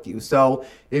it out with you. So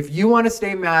if you want to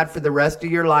stay mad for the rest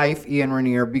of your life, Ian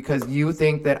Raniere, because you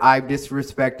think that I've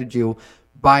disrespected you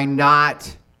by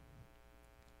not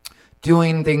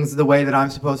doing things the way that I'm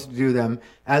supposed to do them,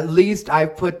 at least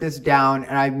I've put this down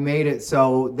and I've made it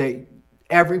so that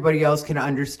everybody else can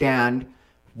understand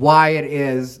why it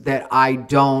is that I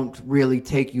don't really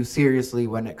take you seriously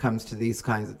when it comes to these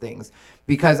kinds of things.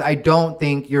 Because I don't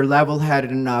think you're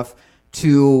level-headed enough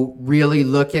to really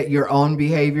look at your own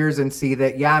behaviors and see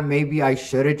that, yeah, maybe I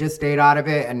should have just stayed out of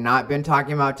it and not been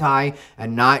talking about Ty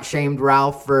and not shamed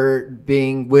Ralph for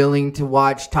being willing to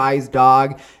watch Ty's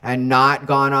dog and not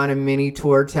gone on a mini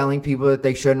tour telling people that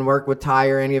they shouldn't work with Ty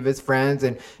or any of his friends,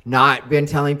 and not been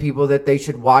telling people that they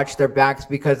should watch their backs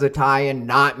because of Ty, and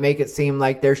not make it seem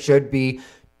like there should be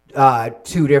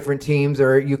 2 different teams,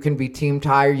 or you can be Team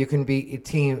Ty or you can be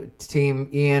Team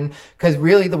Ian. Because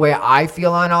really the way I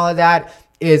feel on all of that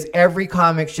is every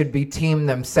comic should be team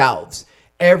themselves.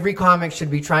 Every comic should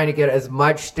be trying to get as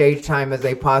much stage time as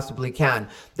they possibly can.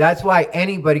 That's why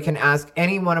anybody can ask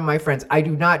any one of my friends. I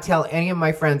do not tell any of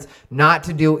my friends not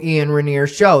to do Ian Raniere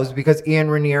shows, because Ian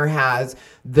Raniere has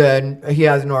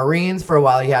Noreen's. For a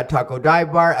while he had Taco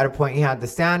Dive Bar. At a point he had the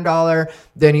Sand Dollar.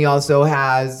 Then he also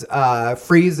has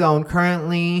Free Zone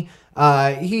currently.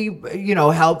 He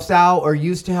helps out, or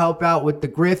used to help out, with the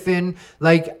Griffin.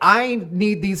 I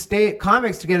need these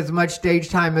comics to get as much stage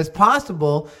time as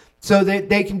possible, so that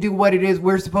they can do what it is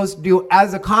we're supposed to do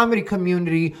as a comedy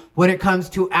community when it comes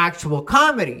to actual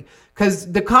comedy.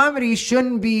 Because the comedy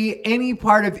shouldn't be any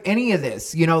part of any of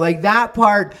this. That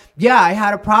part, yeah, I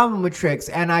had a problem with Tricks,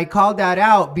 and I called that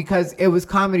out because it was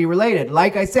comedy related.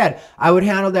 Like I said, I would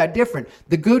handle that different.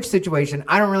 The Gooch situation,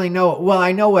 I don't really know. Well,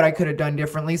 I know what I could have done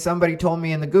differently. Somebody told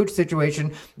me in the Gooch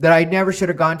situation that I never should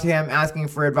have gone to him asking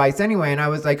for advice anyway. And I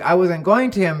was like, I wasn't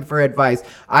going to him for advice.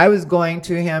 I was going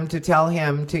to him to tell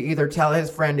him to either tell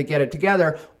his friend to get it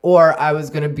together, or I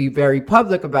was going to be very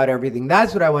public about everything.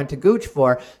 That's what I went to Gooch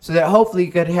for, so that hopefully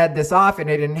you could head this off and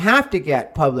it didn't have to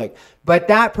get public. But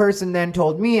that person then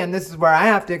told me, and this is where I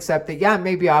have to accept that, yeah,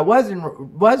 maybe I was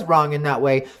wrong in that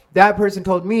way. That person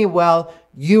told me, well,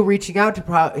 you reaching out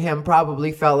to him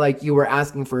probably felt like you were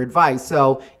asking for advice.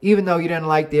 So even though you didn't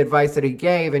like the advice that he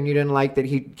gave, and you didn't like that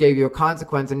he gave you a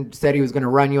consequence and said he was going to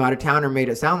run you out of town, or made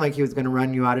it sound like he was going to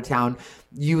run you out of town,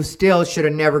 you still should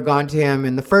have never gone to him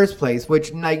in the first place,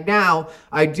 which like now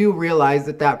I do realize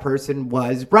that person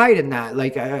was right in that.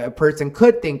 Like a person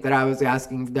could think that I was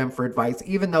asking them for advice,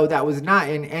 even though that was not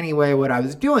in any way what I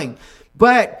was doing.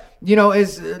 But, you know,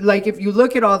 is like, if you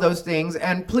look at all those things,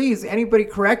 and please, anybody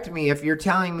correct me if you're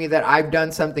telling me that I've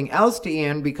done something else to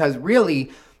Ian, because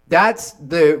really that's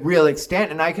the real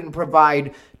extent. And I can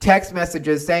provide text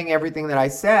messages saying everything that I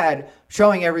said,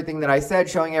 showing everything that I said,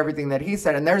 showing everything that he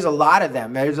said. And there's a lot of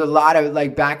them. There's a lot of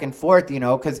like back and forth, you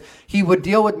know, because he would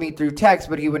deal with me through text,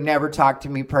 but he would never talk to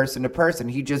me person to person.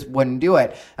 He just wouldn't do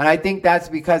it. And I think that's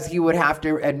because he would have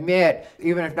to admit,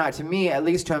 even if not to me, at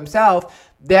least to himself,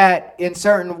 that in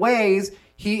certain ways,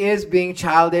 he is being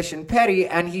childish and petty,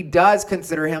 and he does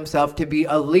consider himself to be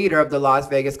a leader of the Las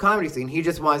Vegas comedy scene. He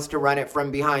just wants to run it from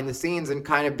behind the scenes and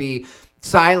kind of be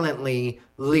silently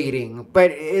leading. But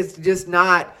it's just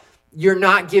not, you're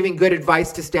not giving good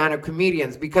advice to stand-up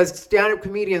comedians, because stand-up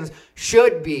comedians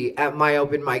should be at my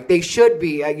open mic. They should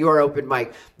be at your open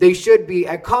mic. They should be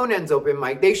at Conan's open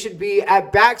mic. They should be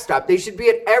at Backstop. They should be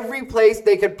at every place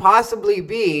they could possibly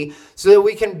be so that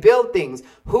we can build things.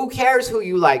 Who cares who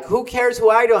you like? Who cares who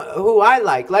I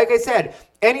like? Like I said,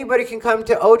 anybody can come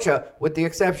to Ocha with the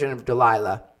exception of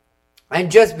Delilah. And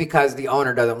just because the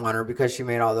owner doesn't want her, because she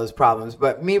made all those problems.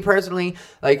 But me personally,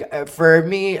 like for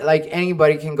me, like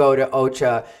anybody can go to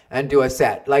Ocha and do a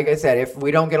set. Like I said, if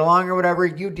we don't get along or whatever,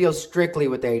 you deal strictly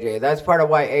with AJ. That's part of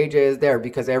why AJ is there,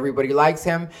 because everybody likes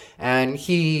him and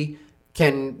he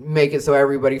can make it so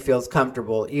everybody feels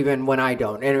comfortable, even when I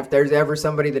don't. And if there's ever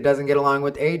somebody that doesn't get along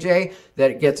with AJ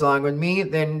that gets along with me,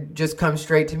 then just come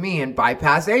straight to me and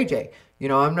bypass AJ. You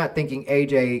know, I'm not thinking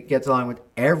AJ gets along with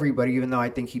everybody, even though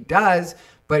I think he does.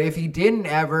 But if he didn't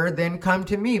ever, then come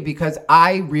to me, because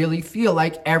I really feel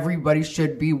like everybody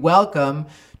should be welcome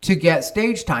to get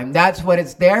stage time. That's what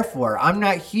it's there for. I'm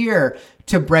not here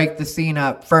to break the scene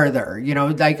up further. You know,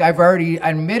 like I've already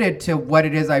admitted to what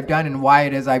it is I've done and why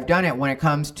it is I've done it when it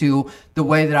comes to the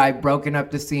way that I've broken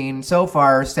up the scene so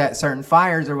far, or set certain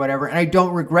fires or whatever. And I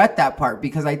don't regret that part,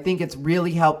 because I think it's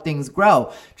really helped things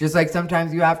grow. Just like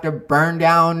sometimes you have to burn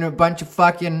down a bunch of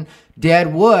fucking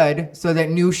dead wood so that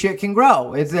new shit can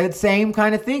grow. It's that same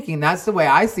kind of thinking. That's the way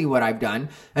I see what I've done.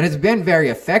 And it's been very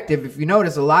effective. If you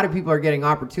notice, a lot of people are getting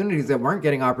opportunities that weren't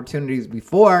getting opportunities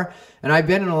before. And I've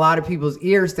been in a lot of people's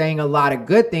ears saying a lot of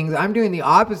good things. I'm doing the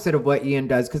opposite of what Ian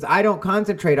does, because I don't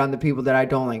concentrate on the people that I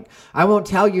don't like. I won't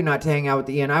tell you not to hang out with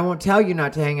Ian. I won't tell you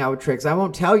not to hang out with Trix. I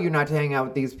won't tell you not to hang out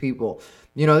with these people.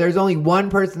 You know, there's only one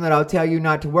person that I'll tell you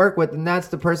not to work with, and that's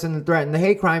the person that threatened the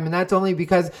hate crime, and that's only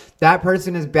because that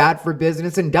person is bad for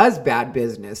business and does bad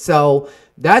business. So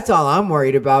that's all I'm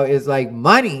worried about, is like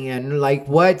money and like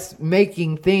what's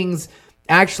making things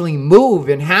actually move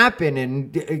and happen,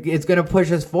 and it's going to push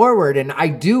us forward. And I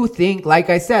do think, like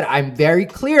I said, I'm very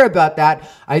clear about that.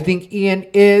 I think Ian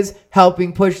is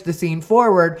helping push the scene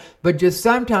forward, but just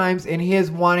sometimes in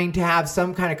his wanting to have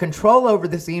some kind of control over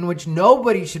the scene, which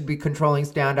nobody should be controlling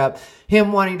stand-up,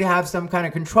 him wanting to have some kind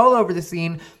of control over the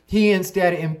scene, he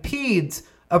instead impedes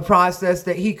a process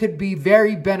that he could be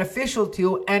very beneficial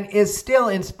to, and is still,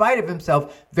 in spite of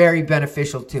himself, very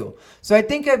beneficial to. So I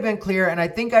think I've been clear, and I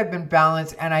think I've been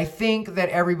balanced, and I think that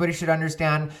everybody should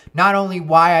understand not only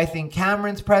why I think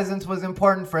Cameron's presence was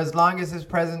important for as long as his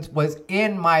presence was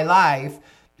in my life,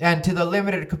 and to the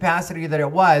limited capacity that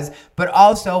it was, but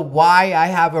also why I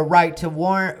have a right to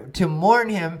mourn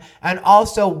him, and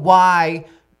also why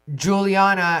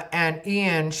Juliana and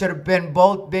Ian should have been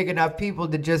both big enough people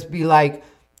to just be like,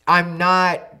 I'm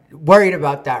not worried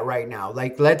about that right now.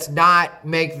 Like, let's not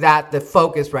make that the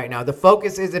focus right now. The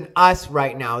focus isn't us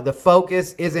right now. The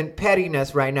focus isn't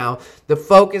pettiness right now. The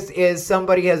focus is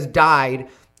somebody has died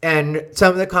and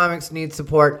some of the comics need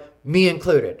support, me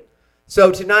included.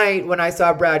 So tonight when I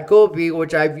saw Brad Goulby,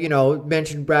 which I've,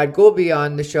 mentioned Brad Goulby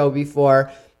on the show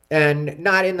before, and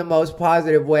not in the most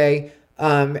positive way,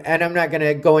 and I'm not going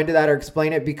to go into that or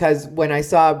explain it, because when I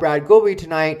saw Brad Goulby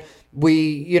tonight,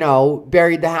 we,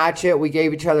 buried the hatchet. We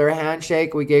gave each other a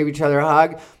handshake. We gave each other a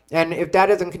hug. And if that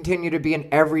doesn't continue to be an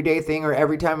everyday thing or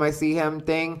every time I see him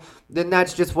thing, then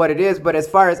that's just what it is. But as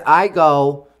far as I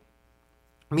go,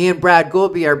 me and Brad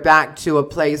Goulby are back to a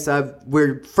place of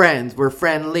we're friends. We're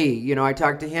friendly. I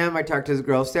talked to him. I talked to his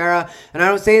girl, Sarah. And I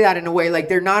don't say that in a way like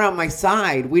they're not on my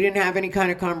side. We didn't have any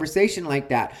kind of conversation like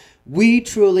that.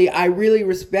 I really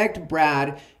respect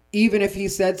Brad. Even if he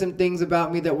said some things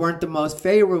about me that weren't the most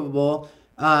favorable,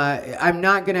 I'm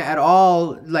not going to at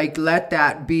all let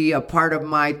that be a part of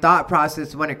my thought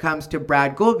process when it comes to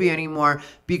Brad Goulby anymore.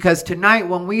 Because tonight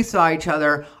when we saw each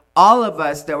other, all of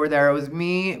us that were there, it was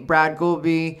me, Brad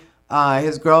Goulby,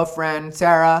 his girlfriend,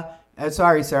 Sarah,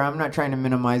 Sorry, Sarah. I'm not trying to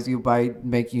minimize you by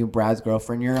making you Brad's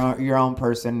girlfriend. You're your own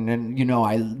person, and you know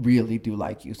I really do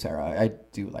like you, Sarah. I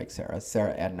do like Sarah.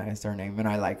 Sarah Edna is her name, and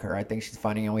I like her. I think she's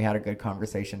funny, and we had a good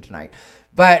conversation tonight.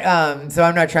 But so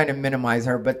I'm not trying to minimize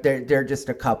her, but they're just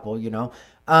a couple, you know.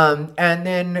 And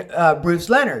then Bruce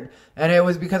Leonard. And it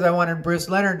was because I wanted Bruce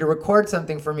Leonard to record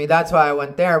something for me. That's why I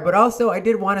went there. But also I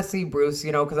did want to see Bruce,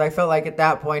 you know, because I felt like at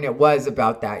that point it was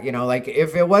about that. You know, like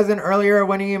if it wasn't earlier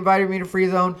when he invited me to Free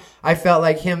Zone, I felt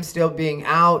like him still being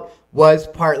out was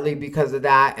partly because of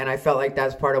that. And I felt like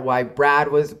that's part of why Brad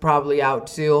was probably out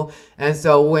too. And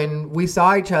so when we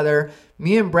saw each other,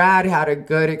 me and Brad had a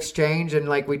good exchange and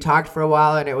like we talked for a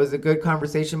while and it was a good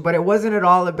conversation, but it wasn't at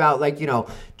all about like, you know,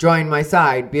 join my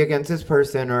side, be against this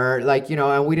person or like, you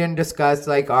know, and we didn't discuss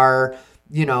like our,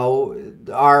 you know,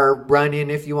 our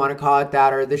run-in, if you want to call it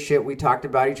that, or the shit we talked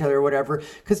about each other or whatever.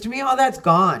 Because to me, all that's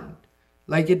gone.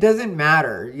 Like, it doesn't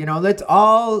matter. You know, let's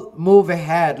all move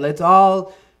ahead. Let's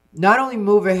all not only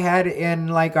move ahead in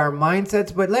like our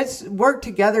mindsets, but let's work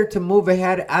together to move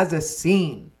ahead as a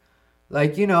scene.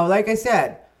 Like, you know, like I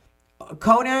said,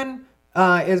 Conan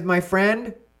is my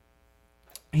friend.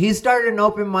 He started an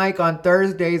open mic on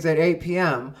Thursdays at 8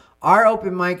 p.m. Our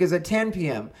open mic is at 10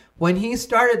 p.m. When he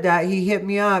started that, he hit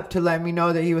me up to let me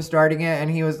know that he was starting it. And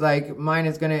he was like, mine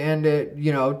is going to end at,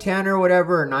 you know, 10 or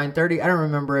whatever, or 9:30. I don't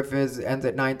remember if his ends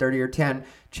at 9:30 or 10.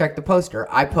 Check the poster.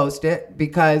 I post it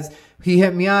because he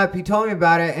hit me up. He told me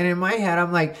about it. And in my head,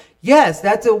 I'm like, yes,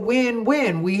 that's a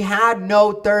win-win. We had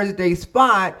no Thursday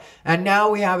spot and now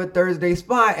we have a Thursday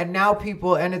spot and now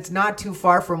people, and it's not too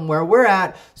far from where we're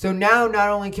at. So now not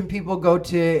only can people go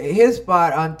to his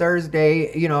spot on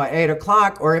Thursday, you know, at 8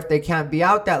 o'clock, or if they can't be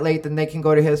out that late, then they can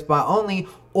go to his spot only.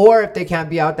 Or if they can't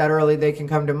be out that early, they can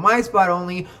come to my spot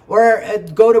only or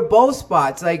go to both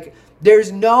spots. Like,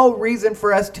 there's no reason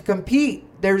for us to compete.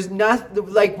 There's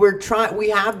nothing, like we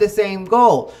have the same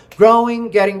goal,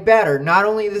 growing, getting better, not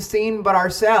only the scene, but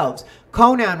ourselves.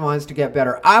 Conan wants to get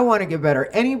better. I want to get better.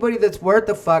 Anybody that's worth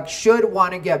the fuck should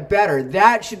want to get better.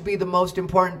 That should be the most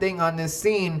important thing on this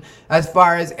scene as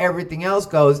far as everything else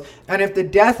goes. And if the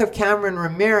death of Cameron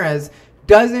Ramirez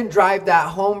doesn't drive that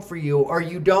home for you, or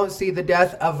you don't see the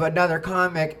death of another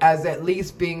comic as at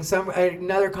least being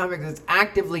another comic that's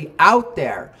actively out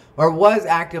there, or was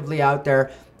actively out there,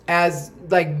 as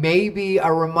like maybe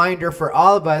a reminder for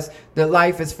all of us that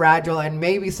life is fragile and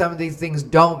maybe some of these things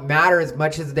don't matter as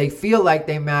much as they feel like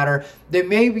they matter, that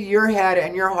maybe your head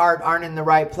and your heart aren't in the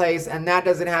right place, and that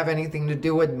doesn't have anything to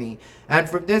do with me. And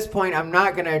from this point, I'm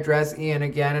not going to address Ian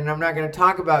again, and I'm not going to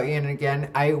talk about Ian again.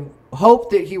 I hope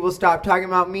that he will stop talking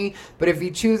about me, but if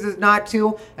he chooses not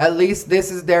to, at least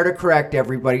this is there to correct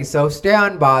everybody. So stay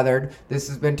unbothered. This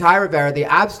has been Ty Rivera, the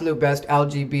absolute best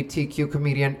LGBTQ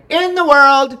comedian in the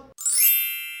world.